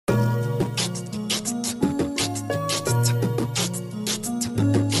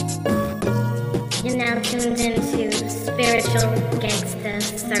Spiritual Gangsta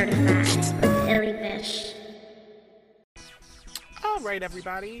Certified with Illy Bish. Alright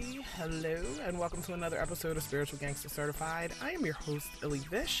everybody, hello and welcome to another episode of Spiritual Gangsta Certified. I am your host, Illy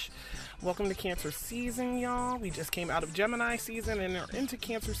Bish. Welcome to Cancer season, y'all. We just came out of Gemini season and are into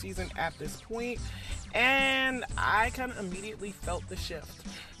Cancer season at this point. And I kind of immediately felt the shift.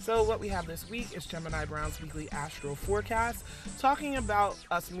 So what we have this week is Gemini Brown's weekly astro forecast, talking about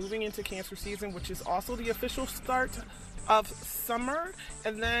us moving into Cancer season, which is also the official start of summer.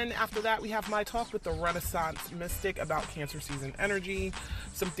 And then after that, we have my talk with the Renaissance Mystic about Cancer season energy,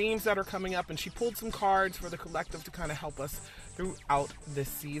 some themes that are coming up, and she pulled some cards for the collective to kind of help us throughout this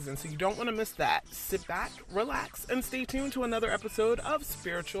season. So you don't want to miss that. Sit back, relax, and stay tuned to another episode of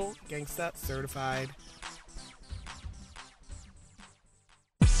Spiritual Gangsta Certified.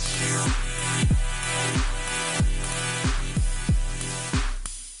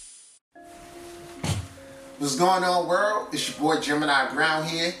 What's going on, world? It's your boy Gemini Brown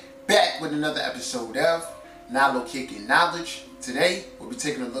here, back with another episode of Nalo Kicking Knowledge. Today, we'll be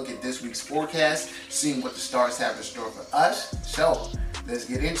taking a look at this week's forecast, seeing what the stars have in store for us. So, let's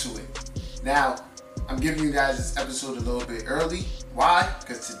get into it. Now, I'm giving you guys this episode a little bit early. Why?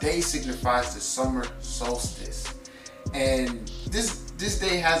 Because today signifies the summer solstice. And this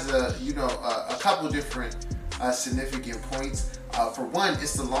day has a couple different significant points. For one,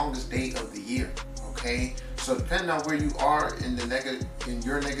 it's the longest day of the year. Okay, so depending on where you are in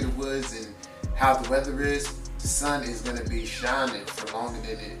your negative woods and how the weather is, the sun is going to be shining for longer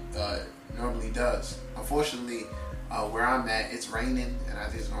than it normally does. Unfortunately, where I'm at, it's raining, and I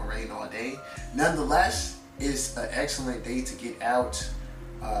think it's going to rain all day. Nonetheless, it's an excellent day to get out,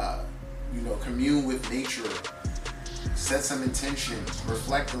 commune with nature, set some intentions,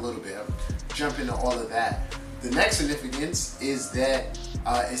 reflect a little bit, jump into all of that. The next significance is that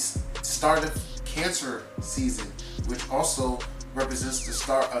it's the start of Cancer season, which also represents the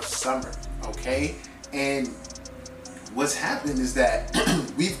start of summer. Okay, and what's happened is that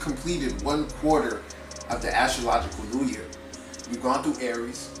we've completed 1/4 of the astrological new year. We've gone through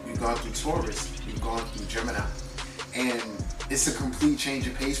Aries, we've gone through Taurus, we've gone through Gemini, and it's a complete change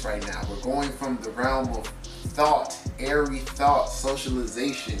of pace right now. We're going from the realm of thought, airy thought,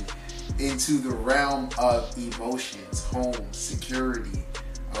 socialization, into the realm of emotions, home, security.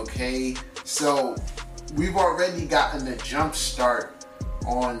 Okay, so we've already gotten a jump start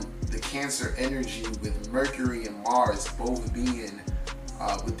on the Cancer energy with Mercury and Mars both being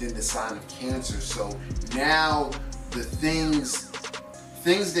within the sign of Cancer. So now the things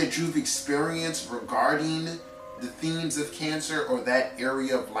that you've experienced regarding the themes of Cancer, or that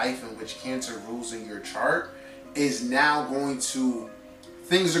area of life in which Cancer rules in your chart, is now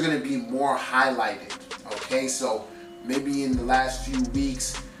things are going to be more highlighted. Okay, so maybe in the last few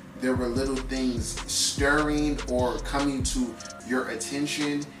weeks, there were little things stirring or coming to your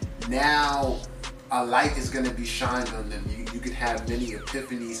attention. Now, a light is going to be shined on them. You could have many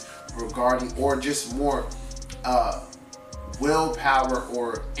epiphanies regarding, or just more willpower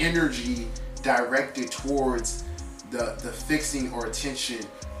or energy directed towards the fixing or attention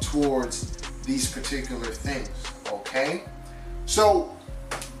towards these particular things. Okay? So,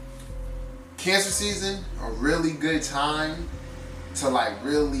 Cancer season, a really good time to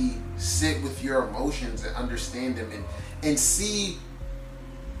really sit with your emotions and understand them and see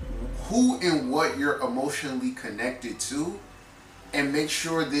who and what you're emotionally connected to, and make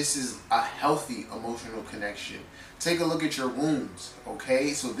sure this is a healthy emotional connection. Take a look at your wounds.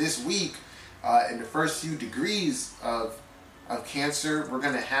 Okay, so this week in the first few degrees of Cancer, we're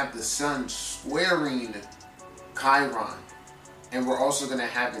going to have the sun squaring Chiron. And we're also going to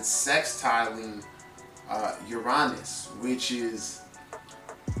have it sextiling Uranus, which is,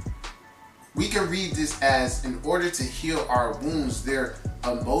 we can read this as, in order to heal our wounds, they're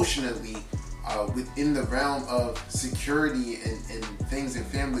emotionally within the realm of security and things in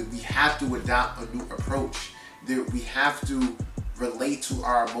family. We have to adopt a new approach. We have to relate to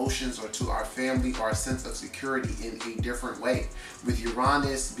our emotions or to our family or our sense of security in a different way. With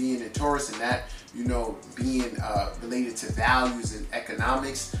Uranus being in Taurus and that, being related to values and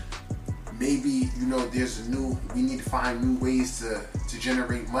economics, maybe, we need to find new ways to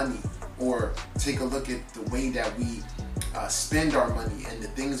generate money, or take a look at the way that we spend our money and the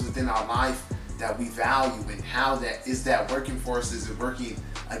things within our life that we value, and how that working for us, is it working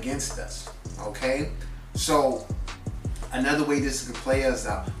against us. Okay, so another way this could play is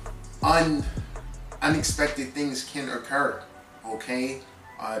unexpected things can occur. Okay,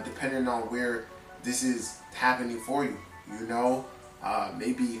 depending on where this is happening for you.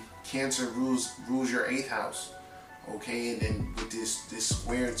 Maybe Cancer rules your 8th house. Okay, and then with this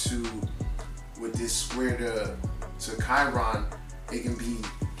square to to Chiron, it can be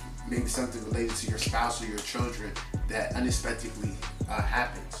maybe something related to your spouse or your children that unexpectedly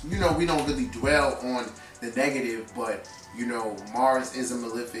happens. You know, we don't really dwell on the negative, but you know, Mars is a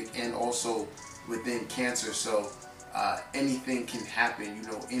malefic and also within Cancer, so anything can happen. You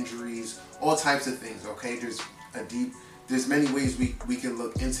know, injuries, all types of things. Okay, there's many ways we can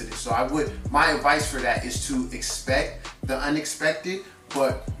look into this. So my advice for that is to expect the unexpected,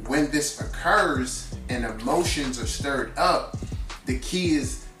 but when this occurs and emotions are stirred up, the key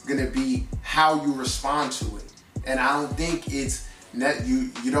is going to be how you respond to it. And I don't think it's that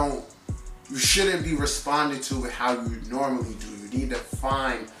you shouldn't be responding to it how you normally do. You need to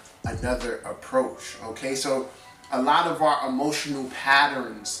find another approach. Okay, so a lot of our emotional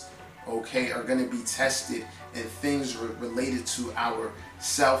patterns, okay, are going to be tested, and things related to our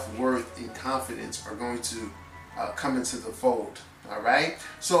self-worth and confidence are going to come into the fold. All right,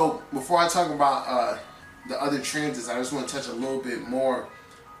 so before I talk about the other transits, I just want to touch a little bit more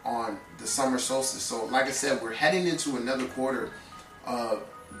on the summer solstice. So like I said, we're heading into another quarter of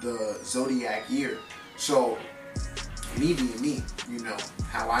the zodiac year. So me being me, you know,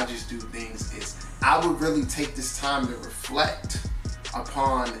 how I just do things is I would really take this time to reflect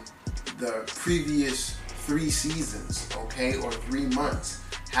upon the previous 3 seasons, okay, or 3 months.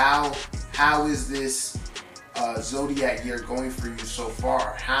 How is this zodiac year going for you so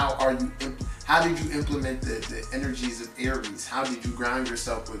far? How did you implement the energies of Aries? How did you ground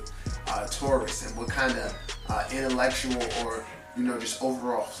yourself with Taurus? And what kind of intellectual or, you know, just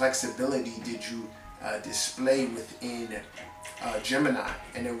overall flexibility did you display within Gemini?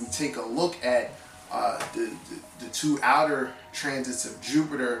 And then we take a look at the 2 outer transits of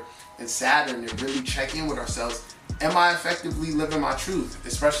Jupiter and Saturn and really check in with ourselves. Am I effectively living my truth?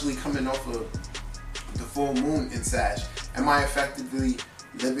 Especially coming off of the full moon in Sag. Am I effectively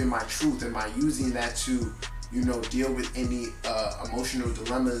living my truth? Am I using that to, you know, deal with any emotional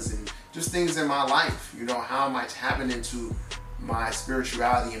dilemmas and just things in my life? You know, how am I tapping into my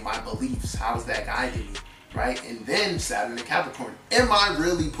spirituality and my beliefs? How is that guiding me, right? And then Saturn and Capricorn. Am I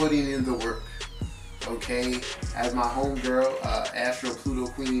really putting in the work? Okay, as my homegirl, Astro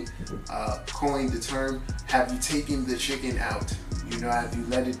Pluto Queen, coined the term, have you taken the chicken out? You know, have you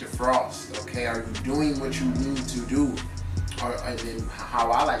let it defrost? Okay, are you doing what you need to do? And then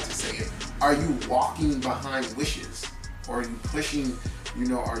how I like to say it, are you walking behind wishes? Or are you pushing, you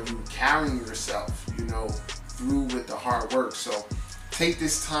know, are you carrying yourself, you know, through with the hard work? So take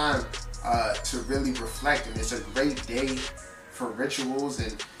this time to really reflect, and it's a great day for rituals.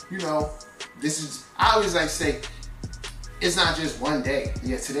 And you know, I always like to say, it's not just one day.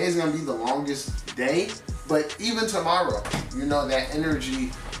 Yeah, today's gonna be the longest day, but even tomorrow, you know, that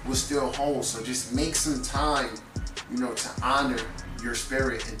energy will still hold. So just make some time, you know, to honor your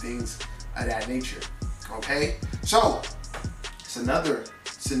spirit and things of that nature. Okay, so it's another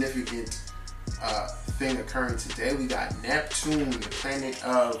significant thing occurring today. We got Neptune, the planet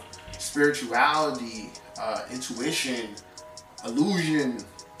of spirituality, intuition, illusion,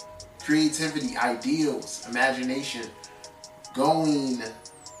 creativity, ideals, imagination, going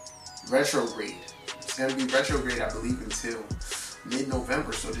retrograde. It's going to be retrograde, I believe, until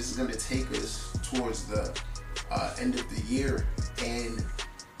mid-November. So this is going to take us towards the end of the year. And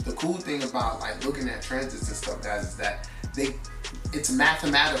the cool thing about like looking at transits and stuff, guys, is that it's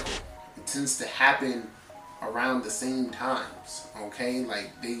mathematical. It tends to happen around the same times. Okay,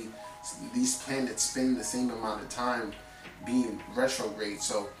 like these planets spend the same amount of time being retrograde.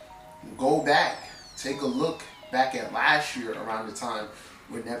 So go back, take a look back at last year around the time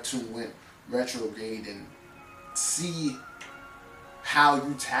when Neptune went retrograde and see how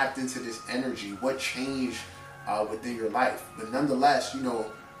you tapped into this energy, what changed within your life. But nonetheless, you know,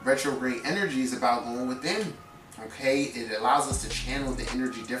 retrograde energy is about going within. Okay, it allows us to channel the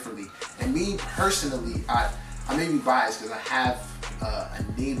energy differently. And me personally, I may be biased because I have a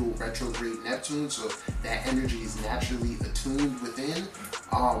natal retrograde Neptune, so that energy is naturally attuned within.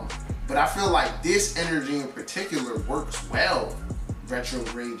 But I feel like this energy in particular works well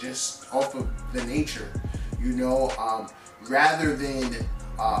retrograde just off of the nature, you know, rather than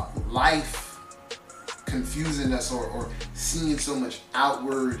life confusing us or seeing so much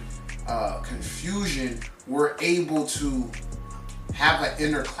outward confusion. We're able to have an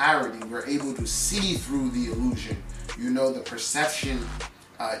inner clarity. We're able to see through the illusion. You know, the perception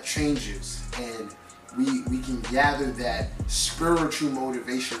changes, and we can gather that spiritual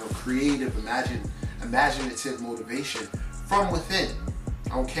motivation or creative, imaginative motivation from within.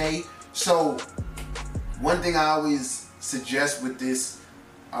 Okay, so one thing I always suggest with this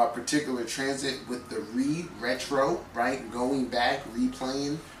particular transit, with the retro, right, going back,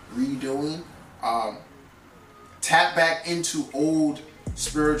 replaying, redoing, Tap back into old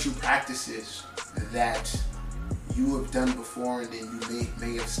spiritual practices that you have done before and then you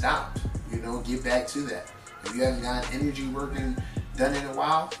may have stopped. Get back to that. If you haven't gotten energy work done in a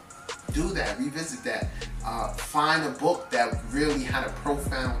while, do that. Revisit that. Find a book that really had a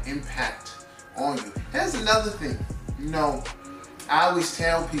profound impact on you. Here's another thing. I always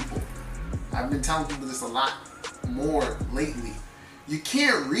tell people, I've been telling people this a lot more lately. You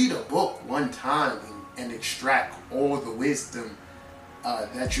can't read a book one time and extract all the wisdom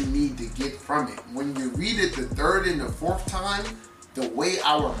that you need to get from it. When you read it the third and the fourth time, the way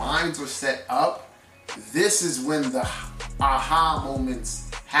our minds are set up, this is when the aha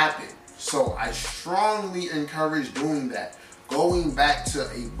moments happen. So I strongly encourage doing that. Going back to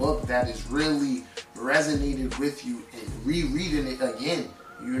a book that has really resonated with you and rereading it again.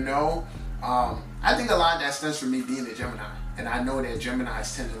 I think a lot of that stems from me being a Gemini. And I know that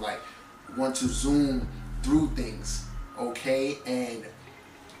Geminis tend to want to zoom through things. Okay? And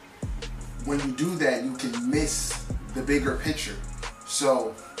when you do that, you can miss the bigger picture.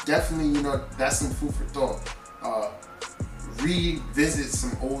 So definitely, that's some food for thought. Revisit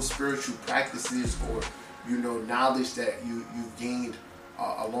some old spiritual practices or, knowledge that you gained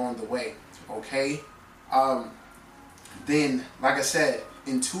along the way. Okay? Then, like I said,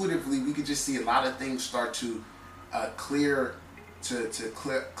 intuitively, we could just see a lot of things start to clear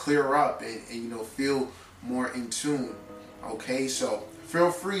up and feel more in tune. Okay? So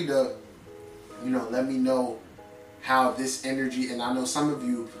feel free to, let me know how this energy, and I know some of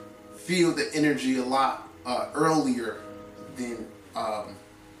you feel the energy a lot earlier than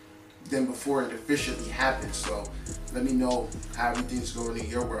before it officially happened. So let me know how everything's going in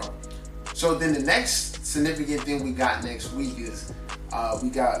your world. So then the next significant thing we got next week is we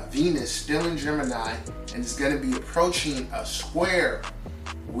got Venus still in Gemini, and it's going to be approaching a square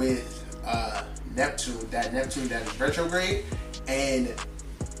with Neptune that is retrograde, and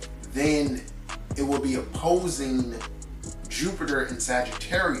then it will be opposing Jupiter in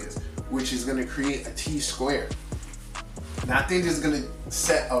Sagittarius, which is going to create a T-square. Now I think this is going to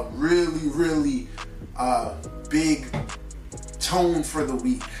set a really, really big tone for the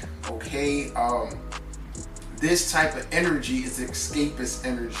week. Okay, this type of energy is escapist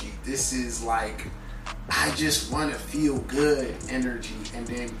energy. This is I just want to feel good energy. And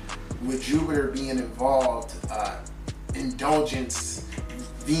then with Jupiter being involved, indulgence,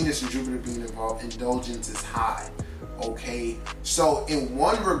 Venus and Jupiter being involved, indulgence is high. Okay, so in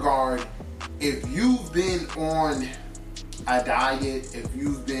one regard, if you've been on a diet, if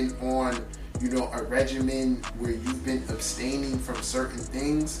you've been on a regimen where you've been abstaining from certain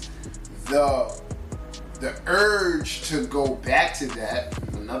things, the urge to go back to that,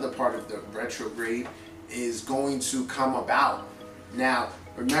 another part of the retrograde, is going to come about. Now,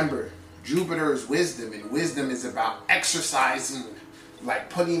 remember, Jupiter is wisdom, and wisdom is about exercising,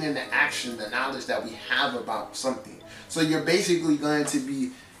 putting into action the knowledge that we have about something. So you're basically going to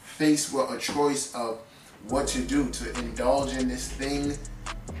be faced with a choice of what to do, to indulge in this thing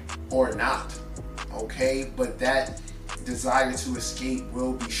or not. Okay, but that desire to escape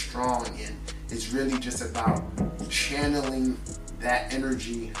will be strong, and it's really just about channeling that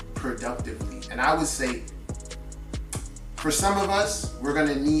energy productively. And I would say for some of us, we're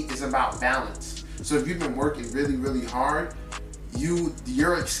gonna need is about balance. So if you've been working really, really hard,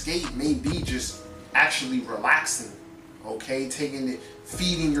 your escape may be just actually relaxing. Okay,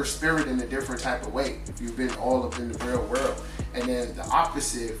 feeding your spirit in a different type of way. If you've been all up in the real world, and then the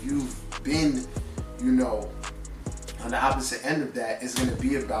opposite, if you've been, on the opposite end of that, is going to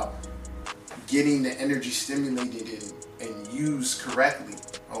be about getting the energy stimulated and used correctly.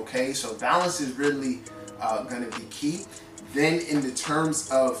 Okay, so balance is really going to be key. Then in the terms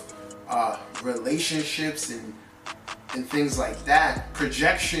of relationships and things like that,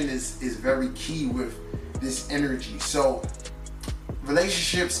 projection is very key with this energy. So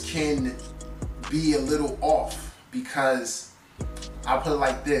relationships can be a little off because, I'll put it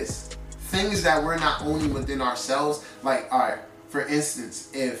like this, things that we're not owning within ourselves, for instance,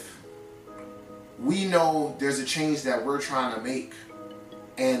 if we know there's a change that we're trying to make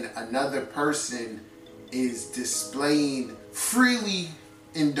and another person is displaying, freely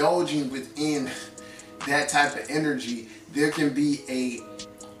indulging within that type of energy, there can be a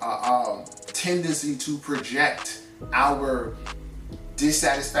tendency to project our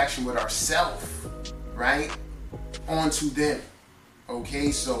dissatisfaction with ourselves, right, onto them.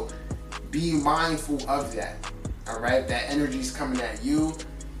 Okay, so be mindful of that. All right, if that energy is coming at you,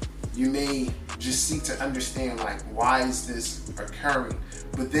 you may just seek to understand, why is this occurring?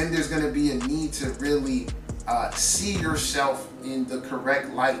 But then there's going to be a need to really see yourself in the correct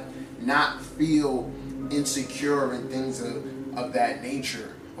light, not feel insecure and things of that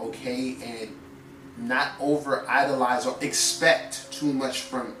nature, okay? And not over idolize or expect too much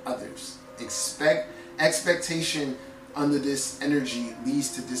from others. Expectation under this energy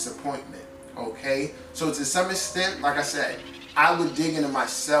leads to disappointment, okay? So to some extent, like I said, I would dig into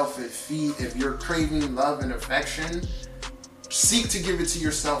myself and feed. If you're craving love and affection, seek to give it to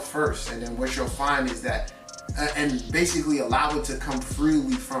yourself first, and then what you'll find is that and basically allow it to come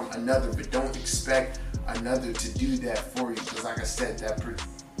freely from another, but don't expect another to do that for you, because like I said, that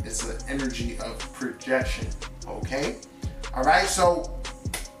it's an energy of projection, okay? All right, so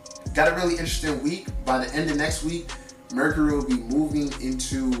got a really interesting week. By the end of next week, Mercury will be moving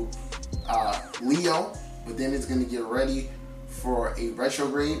into Leo, but then it's going to get ready for a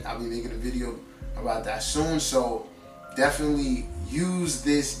retrograde. I'll be making a video about that soon, so definitely use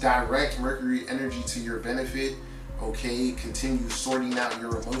this direct Mercury energy to your benefit, okay? Continue sorting out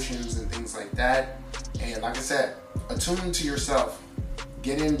your emotions and things like that. And like I said, attune to yourself.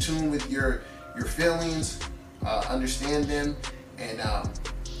 Get in tune with your feelings, understand them, and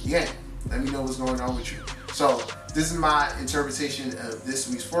yeah, let me know what's going on with you. So this is my interpretation of this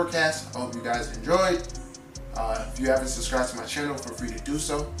week's forecast. I hope you guys enjoyed. If you haven't subscribed to my channel, feel free to do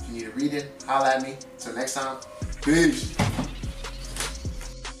so. If you need a reading, holla at me. Until next time, peace.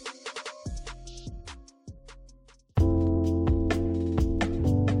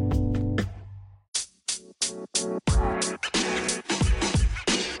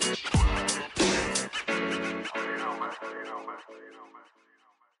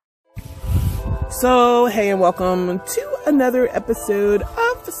 So, hey and welcome to another episode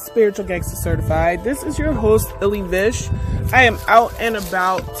of Spiritual Gangster Certified. This is your host, Illy Vish. I am out and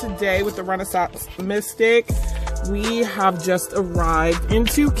about today with the Renaissance Mystic. We have just arrived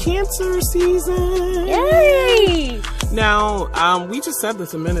into Cancer season. Yay! Now, we just said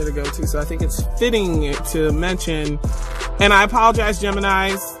this a minute ago too, so I think it's fitting to mention, and I apologize,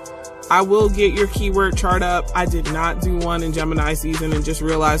 Geminis. I will get your keyword chart up. I did not do one in Gemini season and just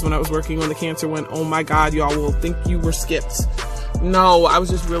realized when I was working on the Cancer one, oh my God, y'all will think you were skipped. No, I was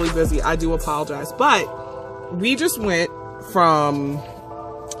just really busy. I do apologize. But we just went from,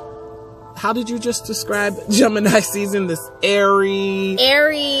 how did you just describe Gemini season? This airy,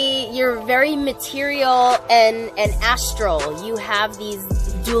 you're very material and astral. You have these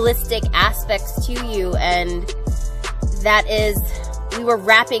dualistic aspects to you, and that is, we were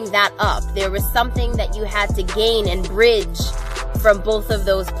wrapping that up. There was something that you had to gain and bridge from both of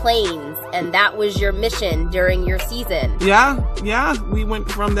those planes, and that was your mission during your season. Yeah, we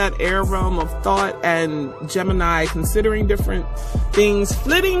went from that air realm of thought and Gemini considering different things,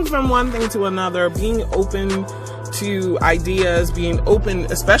 flitting from one thing to another, being open to ideas, being open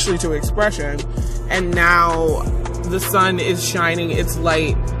especially to expression, and now the sun is shining its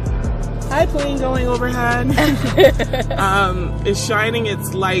light. Hi, plane going overhead. Is shining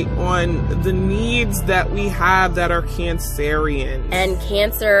its light on the needs that we have that are Cancerian. And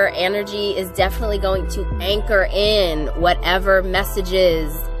Cancer energy is definitely going to anchor in whatever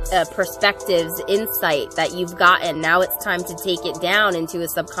messages, perspectives, insight that you've gotten. Now it's time to take it down into a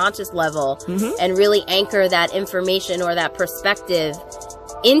subconscious level and really anchor that information or that perspective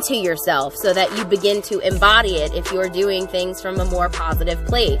into yourself so that you begin to embody it if you're doing things from a more positive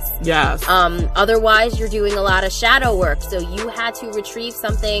place. Yes. Otherwise, you're doing a lot of shadow work. So you had to retrieve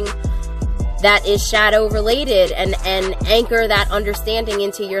something that is shadow related and anchor that understanding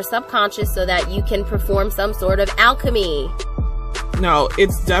into your subconscious so that you can perform some sort of alchemy. No,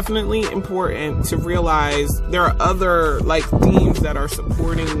 it's definitely important to realize there are other themes that are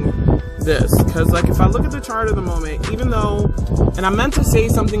supporting this, because if I look at the chart of the moment, even though, and I meant to say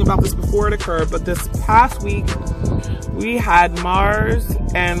something about this before it occurred, but this past week we had Mars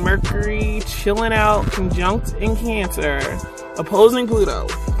and Mercury chilling out conjunct in Cancer, opposing Pluto.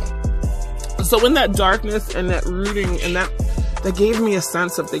 So in that darkness and that rooting and that gave me a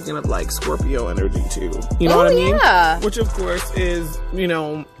sense of thinking of Scorpio energy too. You know what I mean? Yeah. Which of course is,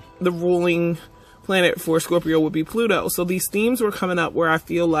 the ruling planet for Scorpio would be Pluto. So these themes were coming up where I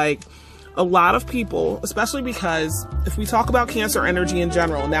feel like a lot of people, especially because if we talk about Cancer energy in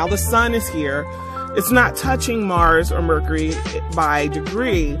general, now the sun is here. It's not touching Mars or Mercury by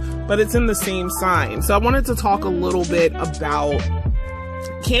degree, but it's in the same sign. So I wanted to talk a little bit about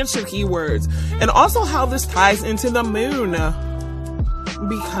Cancer keywords and also how this ties into the moon,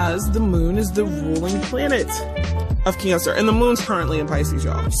 because the moon is the ruling planet of Cancer and the moon's currently in Pisces,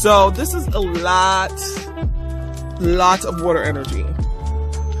 y'all. So this is a lot of water energy.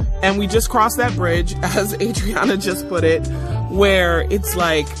 And we just crossed that bridge, as Adriana just put it, where it's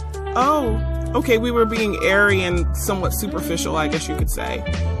oh, okay, we were being airy and somewhat superficial, I guess you could say.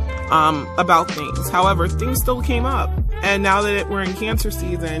 about things. However, things still came up. And now that we're in Cancer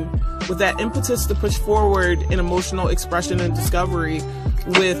season, with that impetus to push forward in emotional expression and discovery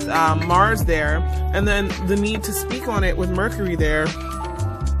with Mars there, and then the need to speak on it with Mercury there,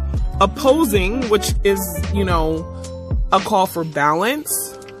 opposing, which is, you know, a call for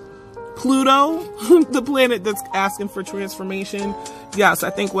balance. Pluto, the planet that's asking for transformation. Yes, I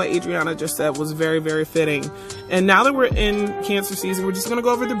think what Adriana just said was very, very fitting. And now that we're in Cancer season, we're just going to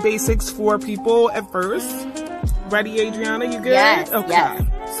go over the basics for people at first. Ready, Adriana? You good? Yes. Okay.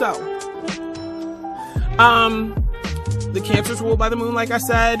 Yes. So, the Cancer's ruled by the moon, like I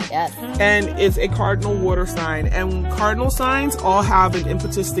said. Yes. And it's a cardinal water sign. And cardinal signs all have an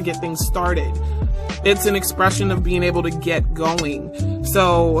impetus to get things started. It's an expression of being able to get going.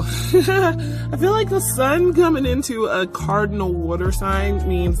 So I feel like the sun coming into a cardinal water sign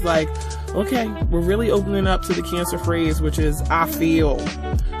means like, okay, we're really opening up to the Cancer phrase, which is I feel.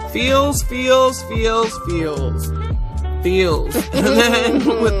 Feels. And then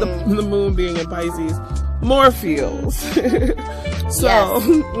with the moon being in Pisces, more feels. So Yes.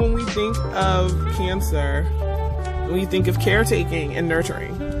 when we think of Cancer, we think of caretaking and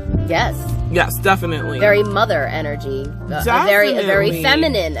nurturing. Yes. Yes, definitely. Very mother energy. A very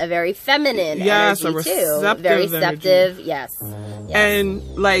feminine Yes, energy a too. receptive Very energy. receptive. Yes. And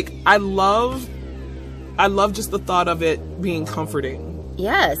like I love just the thought of it being comforting.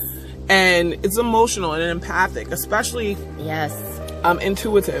 Yes. And it's emotional and empathic, especially Yes.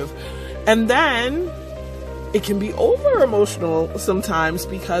 intuitive. And then it can be over emotional sometimes,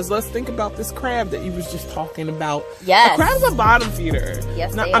 because let's think about this crab that you was just talking about. Yes. A crab's a bottom feeder.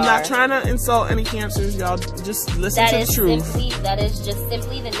 Yes, Now, they I'm are. not trying to insult any Cancers, y'all. Just listen to the truth. That is just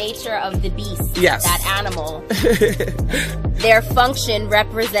simply the nature of the beast. Yes. That animal. Their function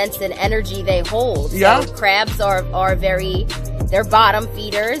represents an energy they hold. So Yeah. crabs are very, they're bottom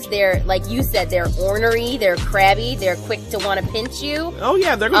feeders. They're, like you said, they're ornery, they're crabby, they're quick to want to pinch you. Oh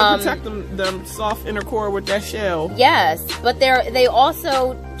yeah, they're gonna protect them soft inner core with that shell. Yes, but they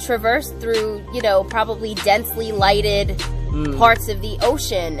also traverse through, you know, probably densely lighted parts of the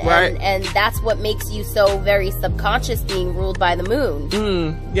ocean, Right. and that's what makes you so very subconscious, being ruled by the moon.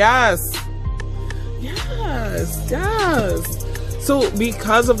 Yes. So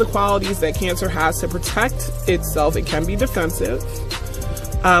because of the qualities that Cancer has to protect itself, it can be defensive,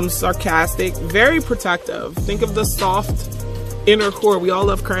 sarcastic, very protective. Think of the soft inner core. We all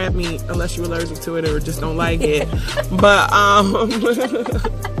love crab meat, unless you're allergic to it or just don't like it. But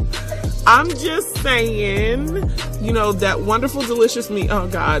I'm just saying, you know, that wonderful, delicious meat. Oh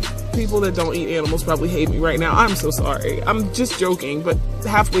God, people that don't eat animals probably hate me right now. I'm so sorry. I'm just joking, but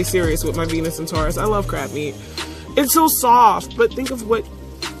halfway serious with my Venus and Taurus. I love crab meat. It's so soft, but think of what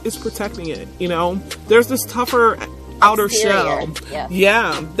is protecting it, you know? There's this tougher outer Exterior, shell. yeah.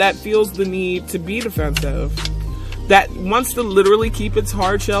 Yeah, that feels the need to be defensive. That wants to literally keep its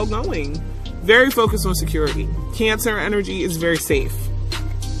hard shell going. Very focused on security. Cancer energy is very safe.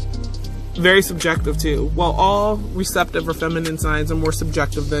 Very subjective too. While all receptive or feminine signs are more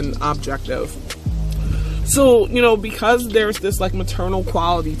subjective than objective. So, you know, because there's this like maternal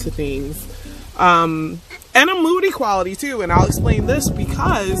quality to things, and a moody quality too, and I'll explain this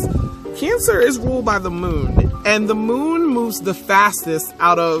because Cancer is ruled by the moon, and the moon moves the fastest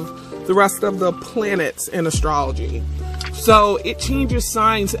out of the rest of the planets in astrology. So it changes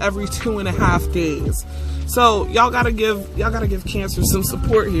signs every 2.5 days. So y'all gotta give Cancer some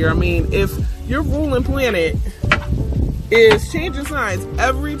support here. I mean, if your ruling planet is changing signs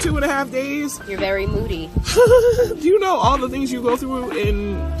every 2.5 days, You're very moody. do you know all the things you go through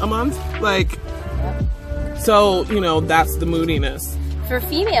in a month? Like, so, you know, that's the moodiness. For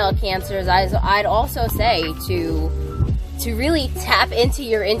female Cancers, I'd also say to really tap into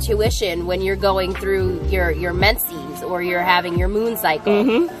your intuition when you're going through your menses or you're having your moon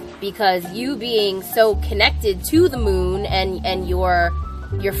cycle, because you being so connected to the moon and your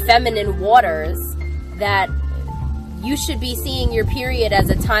feminine waters, that you should be seeing your period as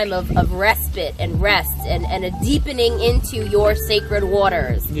a time of respite and rest and a deepening into your sacred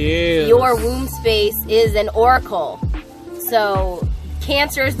waters. Yeah. Your womb space is an oracle. So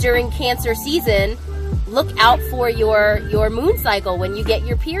Cancers during Cancer season, look out for your moon cycle when you get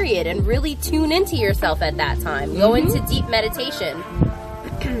your period, and really tune into yourself at that time. Go into deep meditation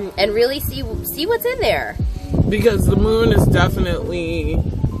and really see what's in there. Because the moon is definitely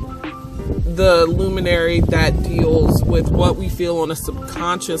the luminary that deals with what we feel on a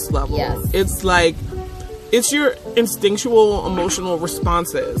subconscious level. Yes. It's like, it's your instinctual emotional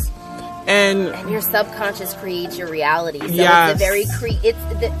responses. And your subconscious creates your reality. So Yes. it's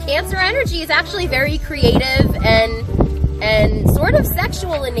the Cancer energy is actually very creative and sort of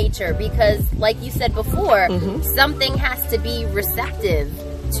sexual in nature, because like you said before, something has to be receptive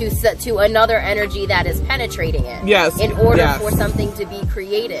to another energy that is penetrating it. Yes. In order Yes. for something to be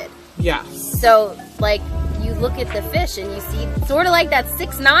created. Yes. So, like, you look at the fish and you see sort of like that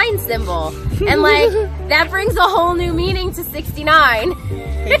 6ix9ine symbol. And, like, that brings a whole new meaning to 69.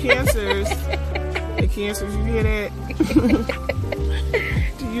 Hey, Cancers. Hey, Cancers, you hear that?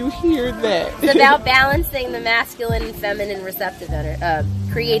 Do you hear that? It's about balancing the masculine and feminine receptive,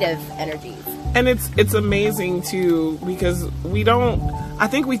 creative energies. And it's amazing too, because I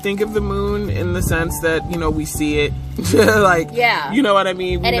think we think of the moon in the sense that, you know, we see it, like, Yeah. you know what I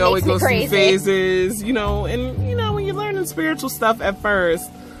mean? We And it know makes it me goes through crazy. phases, you know, and, you know, when you're learning spiritual stuff at first,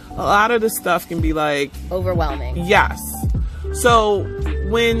 a lot of this stuff can be like, Overwhelming. yes. So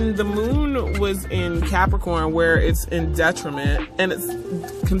when the moon was in Capricorn, where it's in detriment, and it's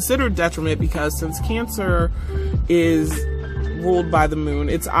considered detriment because since Cancer is ruled by the moon,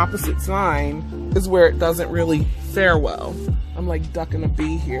 its opposite sign is where it doesn't really fare well. I'm like ducking a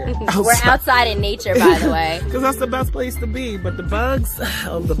bee here. We're outside in nature, by the way. Because that's the best place to be. But the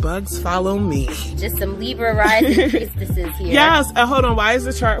bugs follow me. Just some Libra rising priestesses here. Yes. Hold on. Why is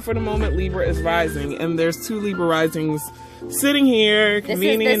the chart for the moment Libra is rising? And there's 2 Libra risings sitting here, This is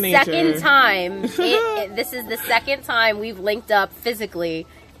convening in the nature. second time. This is the second time we've linked up physically,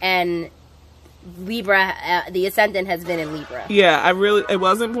 and Libra, the ascendant has been in Libra. Yeah, it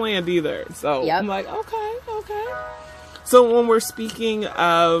wasn't planned either. So Yep. I'm like, okay. So when we're speaking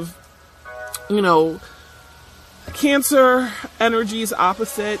of, you know, Cancer energies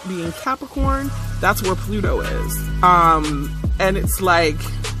opposite being Capricorn, that's where Pluto is. And it's like,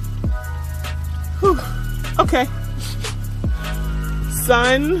 whew, okay.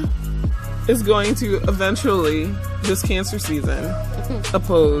 Sun is going to eventually, this Cancer season,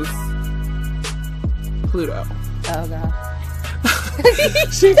 oppose Pluto. Oh god.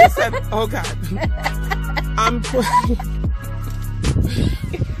 She just said, oh god.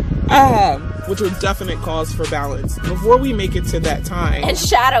 Which was definite cause for balance. Before we make it to that time. And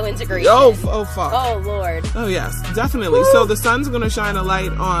shadow integration. Oh fuck. Oh lord. Oh yes, definitely. Woo. So the sun's gonna shine a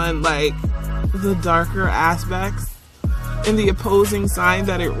light on like the darker aspects in the opposing sign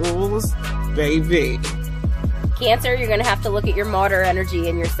that it rules, baby. Cancer, you're gonna have to look at your martyr energy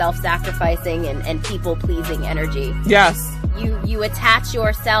and your self-sacrificing and people-pleasing energy. Yes. You attach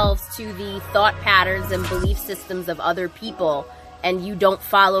yourselves to the thought patterns and belief systems of other people, and you don't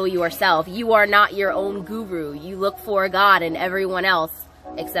follow yourself. You are not your own guru. You look for God in everyone else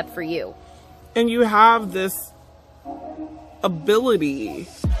except for you. And you have this ability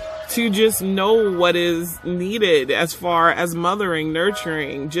to just know what is needed as far as mothering,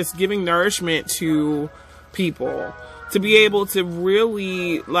 nurturing, just giving nourishment to people, to be able to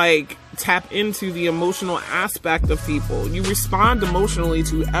really like tap into the emotional aspect of people. You respond emotionally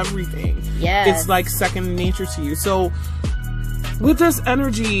to everything. Yes. It's like second nature to you. So with this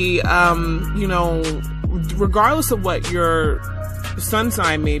energy, you know, regardless of what your sun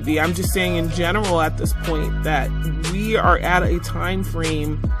sign may be, I'm just saying in general at this point that we are at a time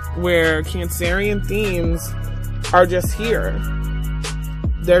frame where Cancerian themes are just here.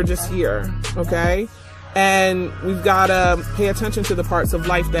 They're just here, okay? And we've got to pay attention to the parts of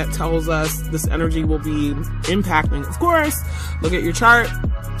life that tells us this energy will be impacting. Of course, look at your chart,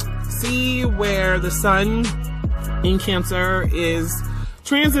 see where the sun in Cancer is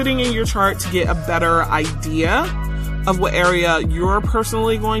transiting in your chart to get a better idea of what area you're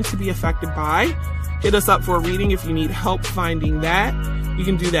personally going to be affected by. Hit us up for a reading if you need help finding that. You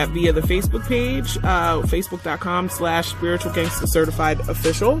can do that via the Facebook page,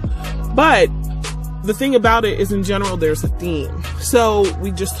 facebook.com/spiritualgangstercertifiedofficial. But the thing about it is, in general, there's a theme. So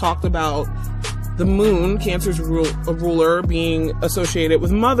we just talked about the moon, Cancer's ruler, being associated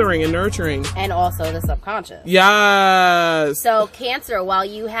with mothering and nurturing. And also the subconscious. Yes. So Cancer, while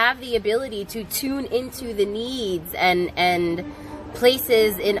you have the ability to tune into the needs and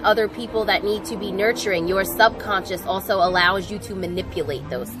places in other people that need to be nurturing, your subconscious also allows you to manipulate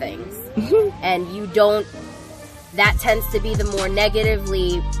those things. And you don't, that tends to be the more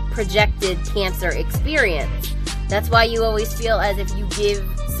negatively projected Cancer experience. That's why you always feel as if you give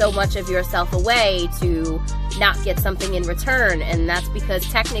so much of yourself away to not get something in return. And that's because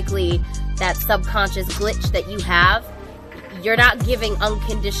technically that subconscious glitch that you have, you're not giving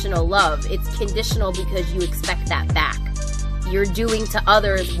unconditional love. It's conditional because you expect that back. You're doing to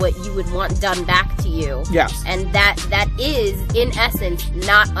others what you would want done back to you. Yes. And that is, in essence,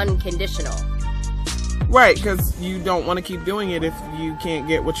 not unconditional. Right, because you don't want to keep doing it if you can't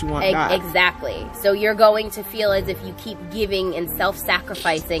get what you want back. Exactly. So you're going to feel as if you keep giving and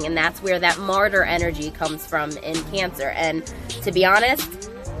self-sacrificing, and that's where that martyr energy comes from in Cancer. And to be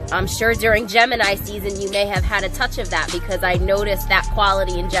honest, I'm sure during Gemini season you may have had a touch of that, because I noticed that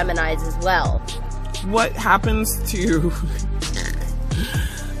quality in Geminis as well. What happens to...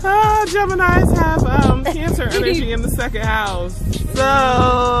 Geminis have Cancer energy in the second house.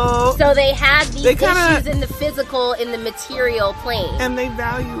 So they had these issues in the physical, in the material plane. And they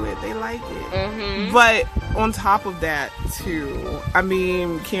value it. They like it. Mm-hmm. But on top of that, too, I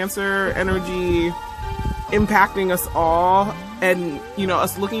mean, Cancer energy impacting us all, and, you know,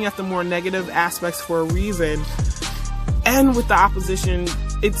 us looking at the more negative aspects for a reason. And with the opposition,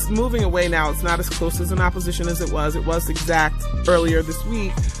 it's moving away now. It's not as close as an opposition as it was. It was exact earlier this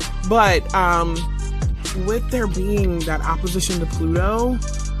week. But with there being that opposition to Pluto,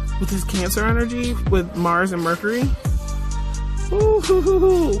 with his Cancer energy, with Mars and Mercury,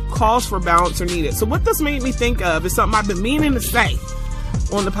 calls for balance are needed. So what this made me think of is something I've been meaning to say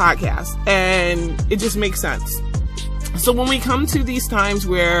on the podcast, and it just makes sense. So when we come to these times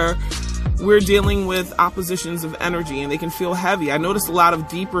where we're dealing with oppositions of energy and they can feel heavy, I noticed a lot of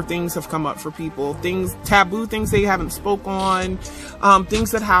deeper things have come up for people, things, taboo things they haven't spoke on,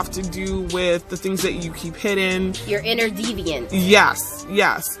 things that have to do with the things that you keep hidden. Your inner deviant. Yes.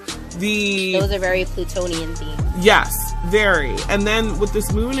 Those are very Plutonian themes. Yes, very. And then with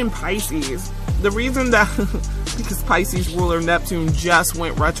this moon in Pisces, the reason that, because Pisces ruler Neptune just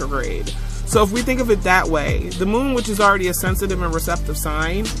went retrograde. So if we think of it that way, the moon, which is already a sensitive and receptive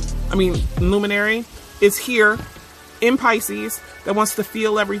sign, luminary, is here in Pisces that wants to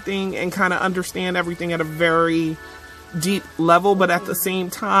feel everything and kind of understand everything at a very deep level, but at the same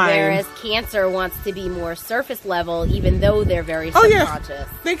time, whereas Cancer wants to be more surface level, even though they're very subconscious. Yeah.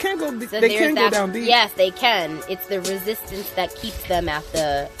 They can go. So they can go down deep. Yes, they can. It's the resistance that keeps them at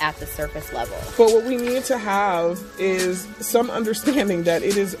the surface level. But what we need to have is some understanding that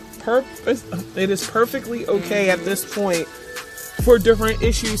it is perfectly okay at this point for different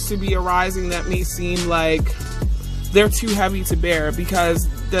issues to be arising that may seem like they're too heavy to bear, because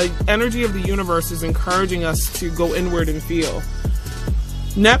the energy of the universe is encouraging us to go inward and feel.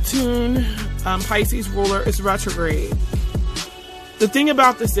 Neptune, Pisces ruler, is retrograde. The thing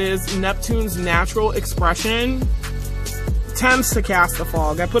about this is Neptune's natural expression tends to cast a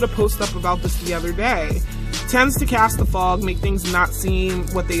fog. I put a post up about this the other day. Tends to cast the fog, make things not seem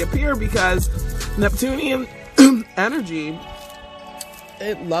what they appear, because Neptunian energy,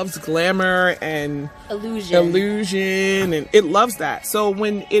 it loves glamour and illusion, and it loves that. So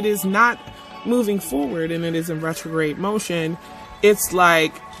when it is not moving forward and it is in retrograde motion, it's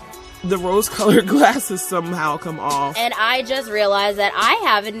like the rose-colored glasses somehow come off. And I just realized that I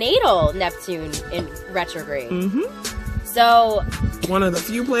have a natal Neptune in retrograde. Mm-hmm. So one of the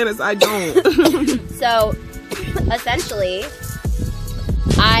few planets I don't. So essentially,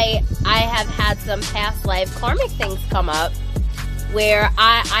 I have had some past life karmic things come up where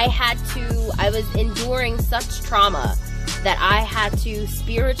I was enduring such trauma that I had to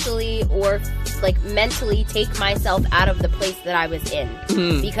spiritually or like mentally take myself out of the place that I was in,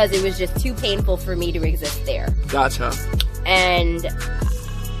 because it was just too painful for me to exist there. Gotcha. And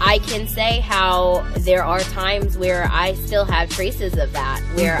I can say how there are times where I still have traces of that,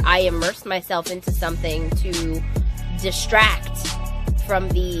 where I immerse myself into something to distract from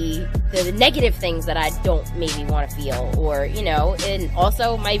the negative things that I don't maybe want to feel, or, you know, and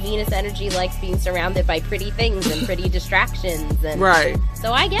also my Venus energy likes being surrounded by pretty things and pretty distractions. And right.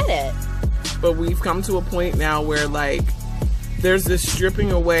 So I get it. But we've come to a point now where, like, there's this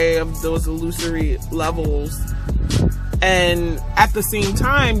stripping away of those illusory levels. And at the same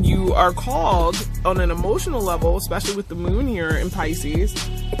time, you are called on an emotional level, especially with the moon here in Pisces,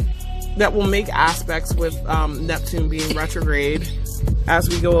 that will make aspects with Neptune being retrograde as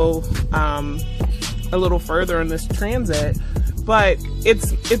we go a little further in this transit. But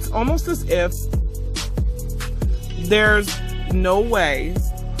it's almost as if there's no way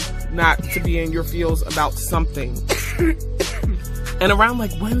not to be in your feels about something. And around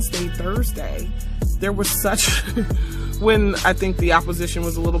like Wednesday, Thursday, there was such when I think the opposition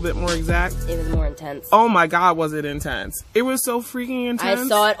was a little bit more exact. It was more intense. Oh my God, was it intense? It was so freaking intense. I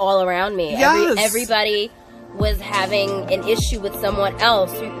saw it all around me. Yes. Everybody was having an issue with someone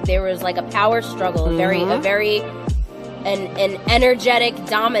else. There was like a power struggle, an energetic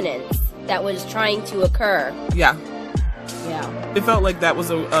dominance that was trying to occur. Yeah. Yeah. It felt like that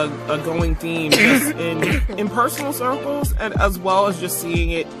was a going theme just in personal circles, and as well as just seeing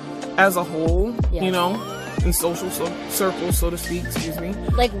it as a whole, you know? in social circles, so to speak. Excuse me.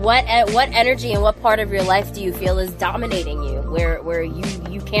 Like what energy and what part of your life do you feel is dominating you, where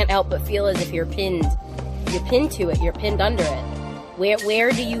you can't help but feel as if you're pinned to it, you're pinned under it?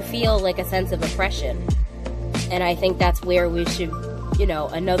 Where do you feel like a sense of oppression? And I think that's where we should,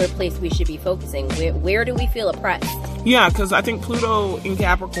 another place we should be focusing. Where do we feel oppressed? Yeah, because I think Pluto in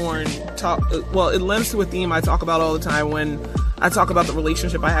Capricorn it lends to a theme I talk about all the time when I talk about the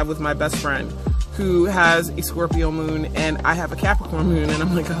relationship I have with my best friend who has a Scorpio moon and I have a Capricorn moon, and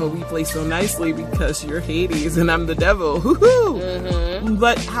I'm like, oh, we play so nicely because you're Hades and I'm the devil. Woohoo! Mm-hmm.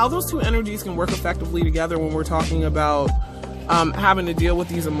 But how those two energies can work effectively together when we're talking about having to deal with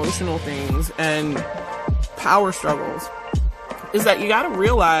these emotional things and power struggles is that you got to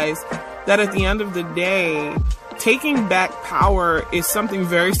realize that at the end of the day, taking back power is something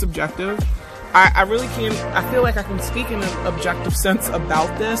very subjective. I really can't, I feel like I can speak in an objective sense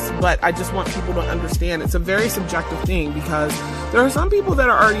about this, but I just want people to understand it's a very subjective thing because there are some people that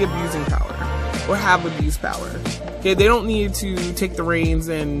are already abusing power or have abused power. Okay, they don't need to take the reins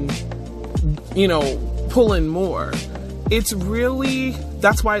and, pull in more. It's really,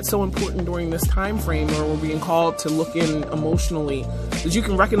 that's why it's so important during this time frame where we're being called to look in emotionally, that you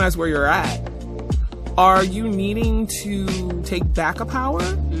can recognize where you're at. Are you needing to take back a power?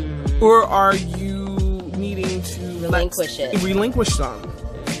 Or are you needing to relinquish some?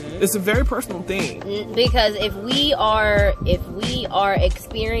 It's a very personal thing. Because if we are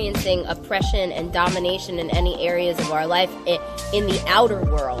experiencing oppression and domination in any areas of our life in the outer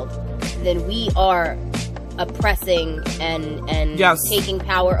world, then we are oppressing and yes. taking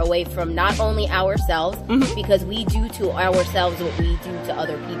power away from not only ourselves, because we do to ourselves what we do to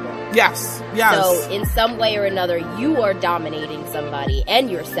other people. Yes. So in some way or another, you are dominating somebody and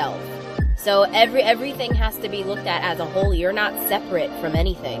yourself. So everything has to be looked at as a whole. You're not separate from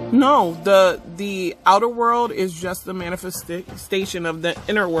anything. No, the outer world is just the manifestation of the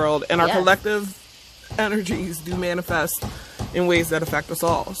inner world, and our collective energies do manifest in ways that affect us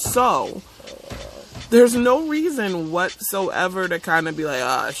all. So there's no reason whatsoever to kind of be like,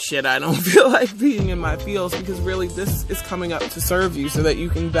 oh shit, I don't feel like being in my feels, because really this is coming up to serve you so that you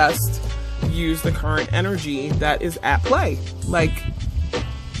can best use the current energy that is at play. Like,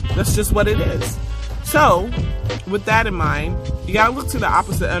 that's just what it is. So, with that in mind, you gotta look to the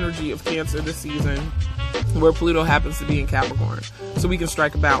opposite energy of Cancer this season, where Pluto happens to be in Capricorn, so we can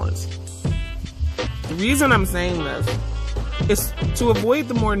strike a balance. The reason I'm saying this is to avoid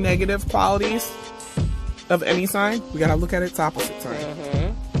the more negative qualities of any sign. We gotta look at its opposite sign.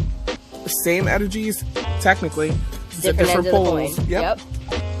 The same energies, technically, different poles. Yep.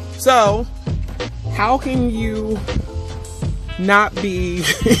 So, how can you not be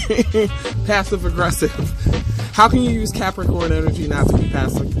passive aggressive? How can you use Capricorn energy not to be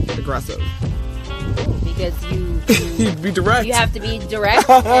passive aggressive? Because you be direct. You have to be direct.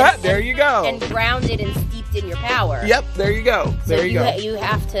 There you go. And grounded and steeped in your power. Yep. There you go. There you go. You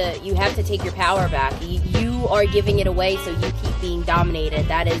have to take your power back. You are giving it away, so you keep being dominated.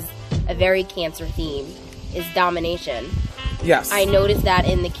 That is a very Cancer theme. Is domination. Yes. I noticed that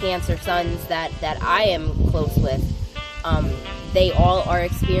in the Cancer sons that I am close with. They all are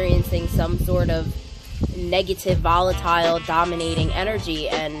experiencing some sort of negative, volatile, dominating energy,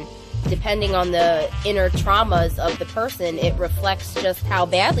 and depending on the inner traumas of the person, it reflects just how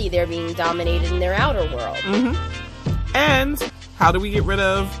badly they're being dominated in their outer world. And how do we get rid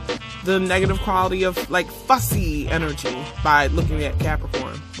of the negative quality of fussy energy by looking at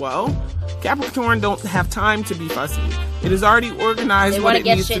Capricorn? Well, Capricorn don't have time to be fussy. It is already organized what it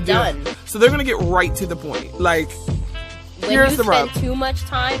needs to do. Done. So they're going to get right to the point. When you spend too much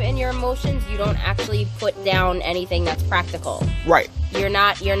time in your emotions, you don't actually put down anything that's practical. Right. You're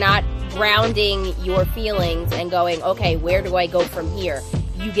not grounding your feelings and going, okay, where do I go from here?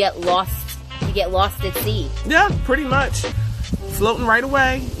 You get lost at sea. Yeah, pretty much. Floating right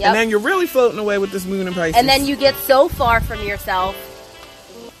away. Yep. And then you're really floating away with this moon in Pisces. And then you get so far from yourself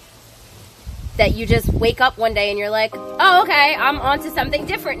that you just wake up one day and you're like, oh, okay, I'm on to something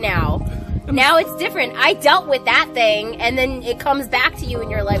different now. Now it's different. I dealt with that thing, and then it comes back to you, and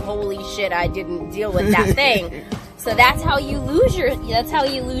you're like, "Holy shit! I didn't deal with that thing." So that's how you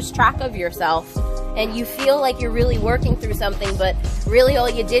lose track of yourself, and you feel like you're really working through something, but really all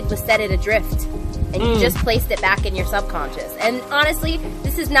you did was set it adrift, and you just placed it back in your subconscious. And honestly,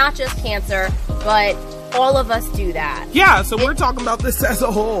 this is not just Cancer, but all of us do that. Yeah. So we're talking about this as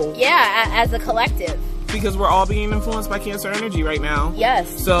a whole. Yeah, as a collective. Because we're all being influenced by Cancer energy right now.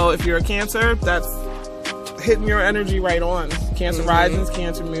 Yes. So if you're a Cancer, that's hitting your energy right on. Cancer risings,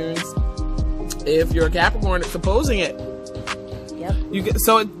 Cancer moons. If you're a Capricorn, it's opposing it. Yep. Yep.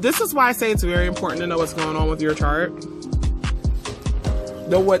 So this is why I say it's very important to know what's going on with your chart.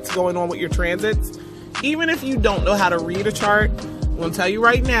 Know what's going on with your transits. Even if you don't know how to read a chart, I'm going to tell you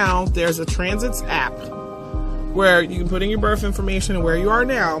right now, there's a transits app where you can put in your birth information and where you are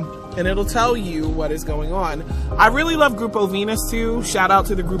now, and it'll tell you what is going on. I really love Grupo Venus too. Shout out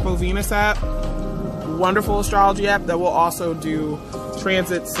to the Grupo Venus app. Wonderful astrology app that will also do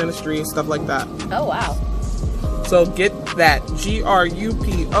transit, synastry, stuff like that. Oh, wow. So get that.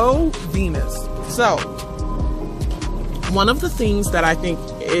 GRUPO Venus. So one of the things that I think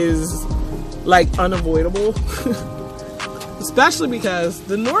is like unavoidable, especially because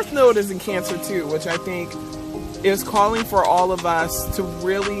the North Node is in Cancer too, which I think is calling for all of us to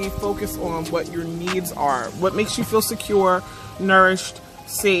really focus on what your needs are, what makes you feel secure, nourished,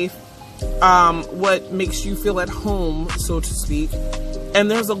 safe, what makes you feel at home, so to speak. And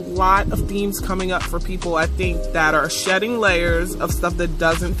there's a lot of themes coming up for people, I think, that are shedding layers of stuff that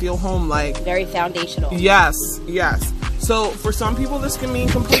doesn't feel home-like. Very foundational. Yes, yes. So for some people, this can mean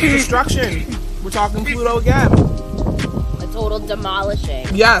complete destruction. We're talking Pluto again. A total demolishing.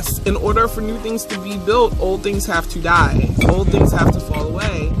 Yes, in order for new things to be built, old things have to die. Old things have to fall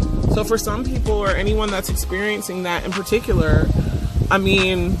away. So for some people, or anyone that's experiencing that in particular, I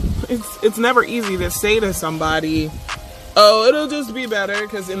mean, it's never easy to say to somebody, oh, it'll just be better,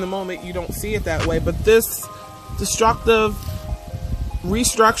 because in the moment you don't see it that way. But this destructive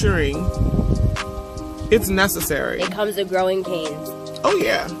restructuring, it's necessary. It comes with growing pains. Oh,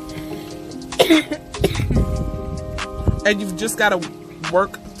 yeah. And you've just got to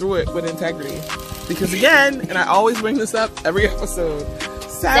work through it with integrity. Because again, and I always bring this up every episode,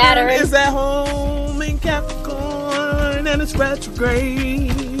 Saturn is at home in Capricorn and it's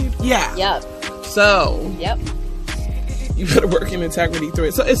retrograde. Yeah. Yep. So. Yep. You gotta work in integrity through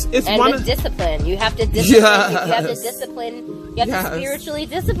it. So it's and one with of discipline. You have to discipline. Yes. You have to discipline. You have Yes. to spiritually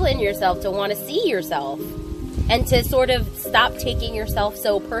discipline yourself to want to see yourself, and to sort of stop taking yourself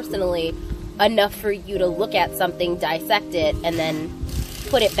so personally enough for you to look at something, dissect it, and then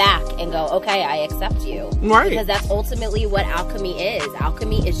put it back and go, okay, I accept you. Right. Because that's ultimately what alchemy is.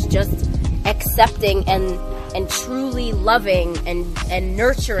 Alchemy is just accepting and truly loving and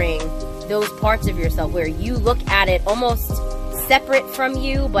nurturing those parts of yourself where you look at it almost separate from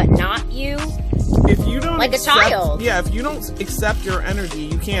you but not you. If you don't like a child. Yeah, if you don't accept your energy,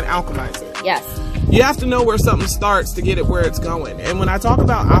 you can't alchemize it. Yes. You have to know where something starts to get it where it's going. And when I talk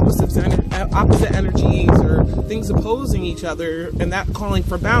about opposite energies or things opposing each other and that calling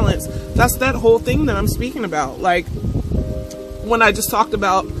for balance, that's that whole thing that I'm speaking about. Like when I just talked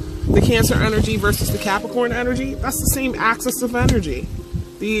about the Cancer energy versus the Capricorn energy, that's the same axis of energy.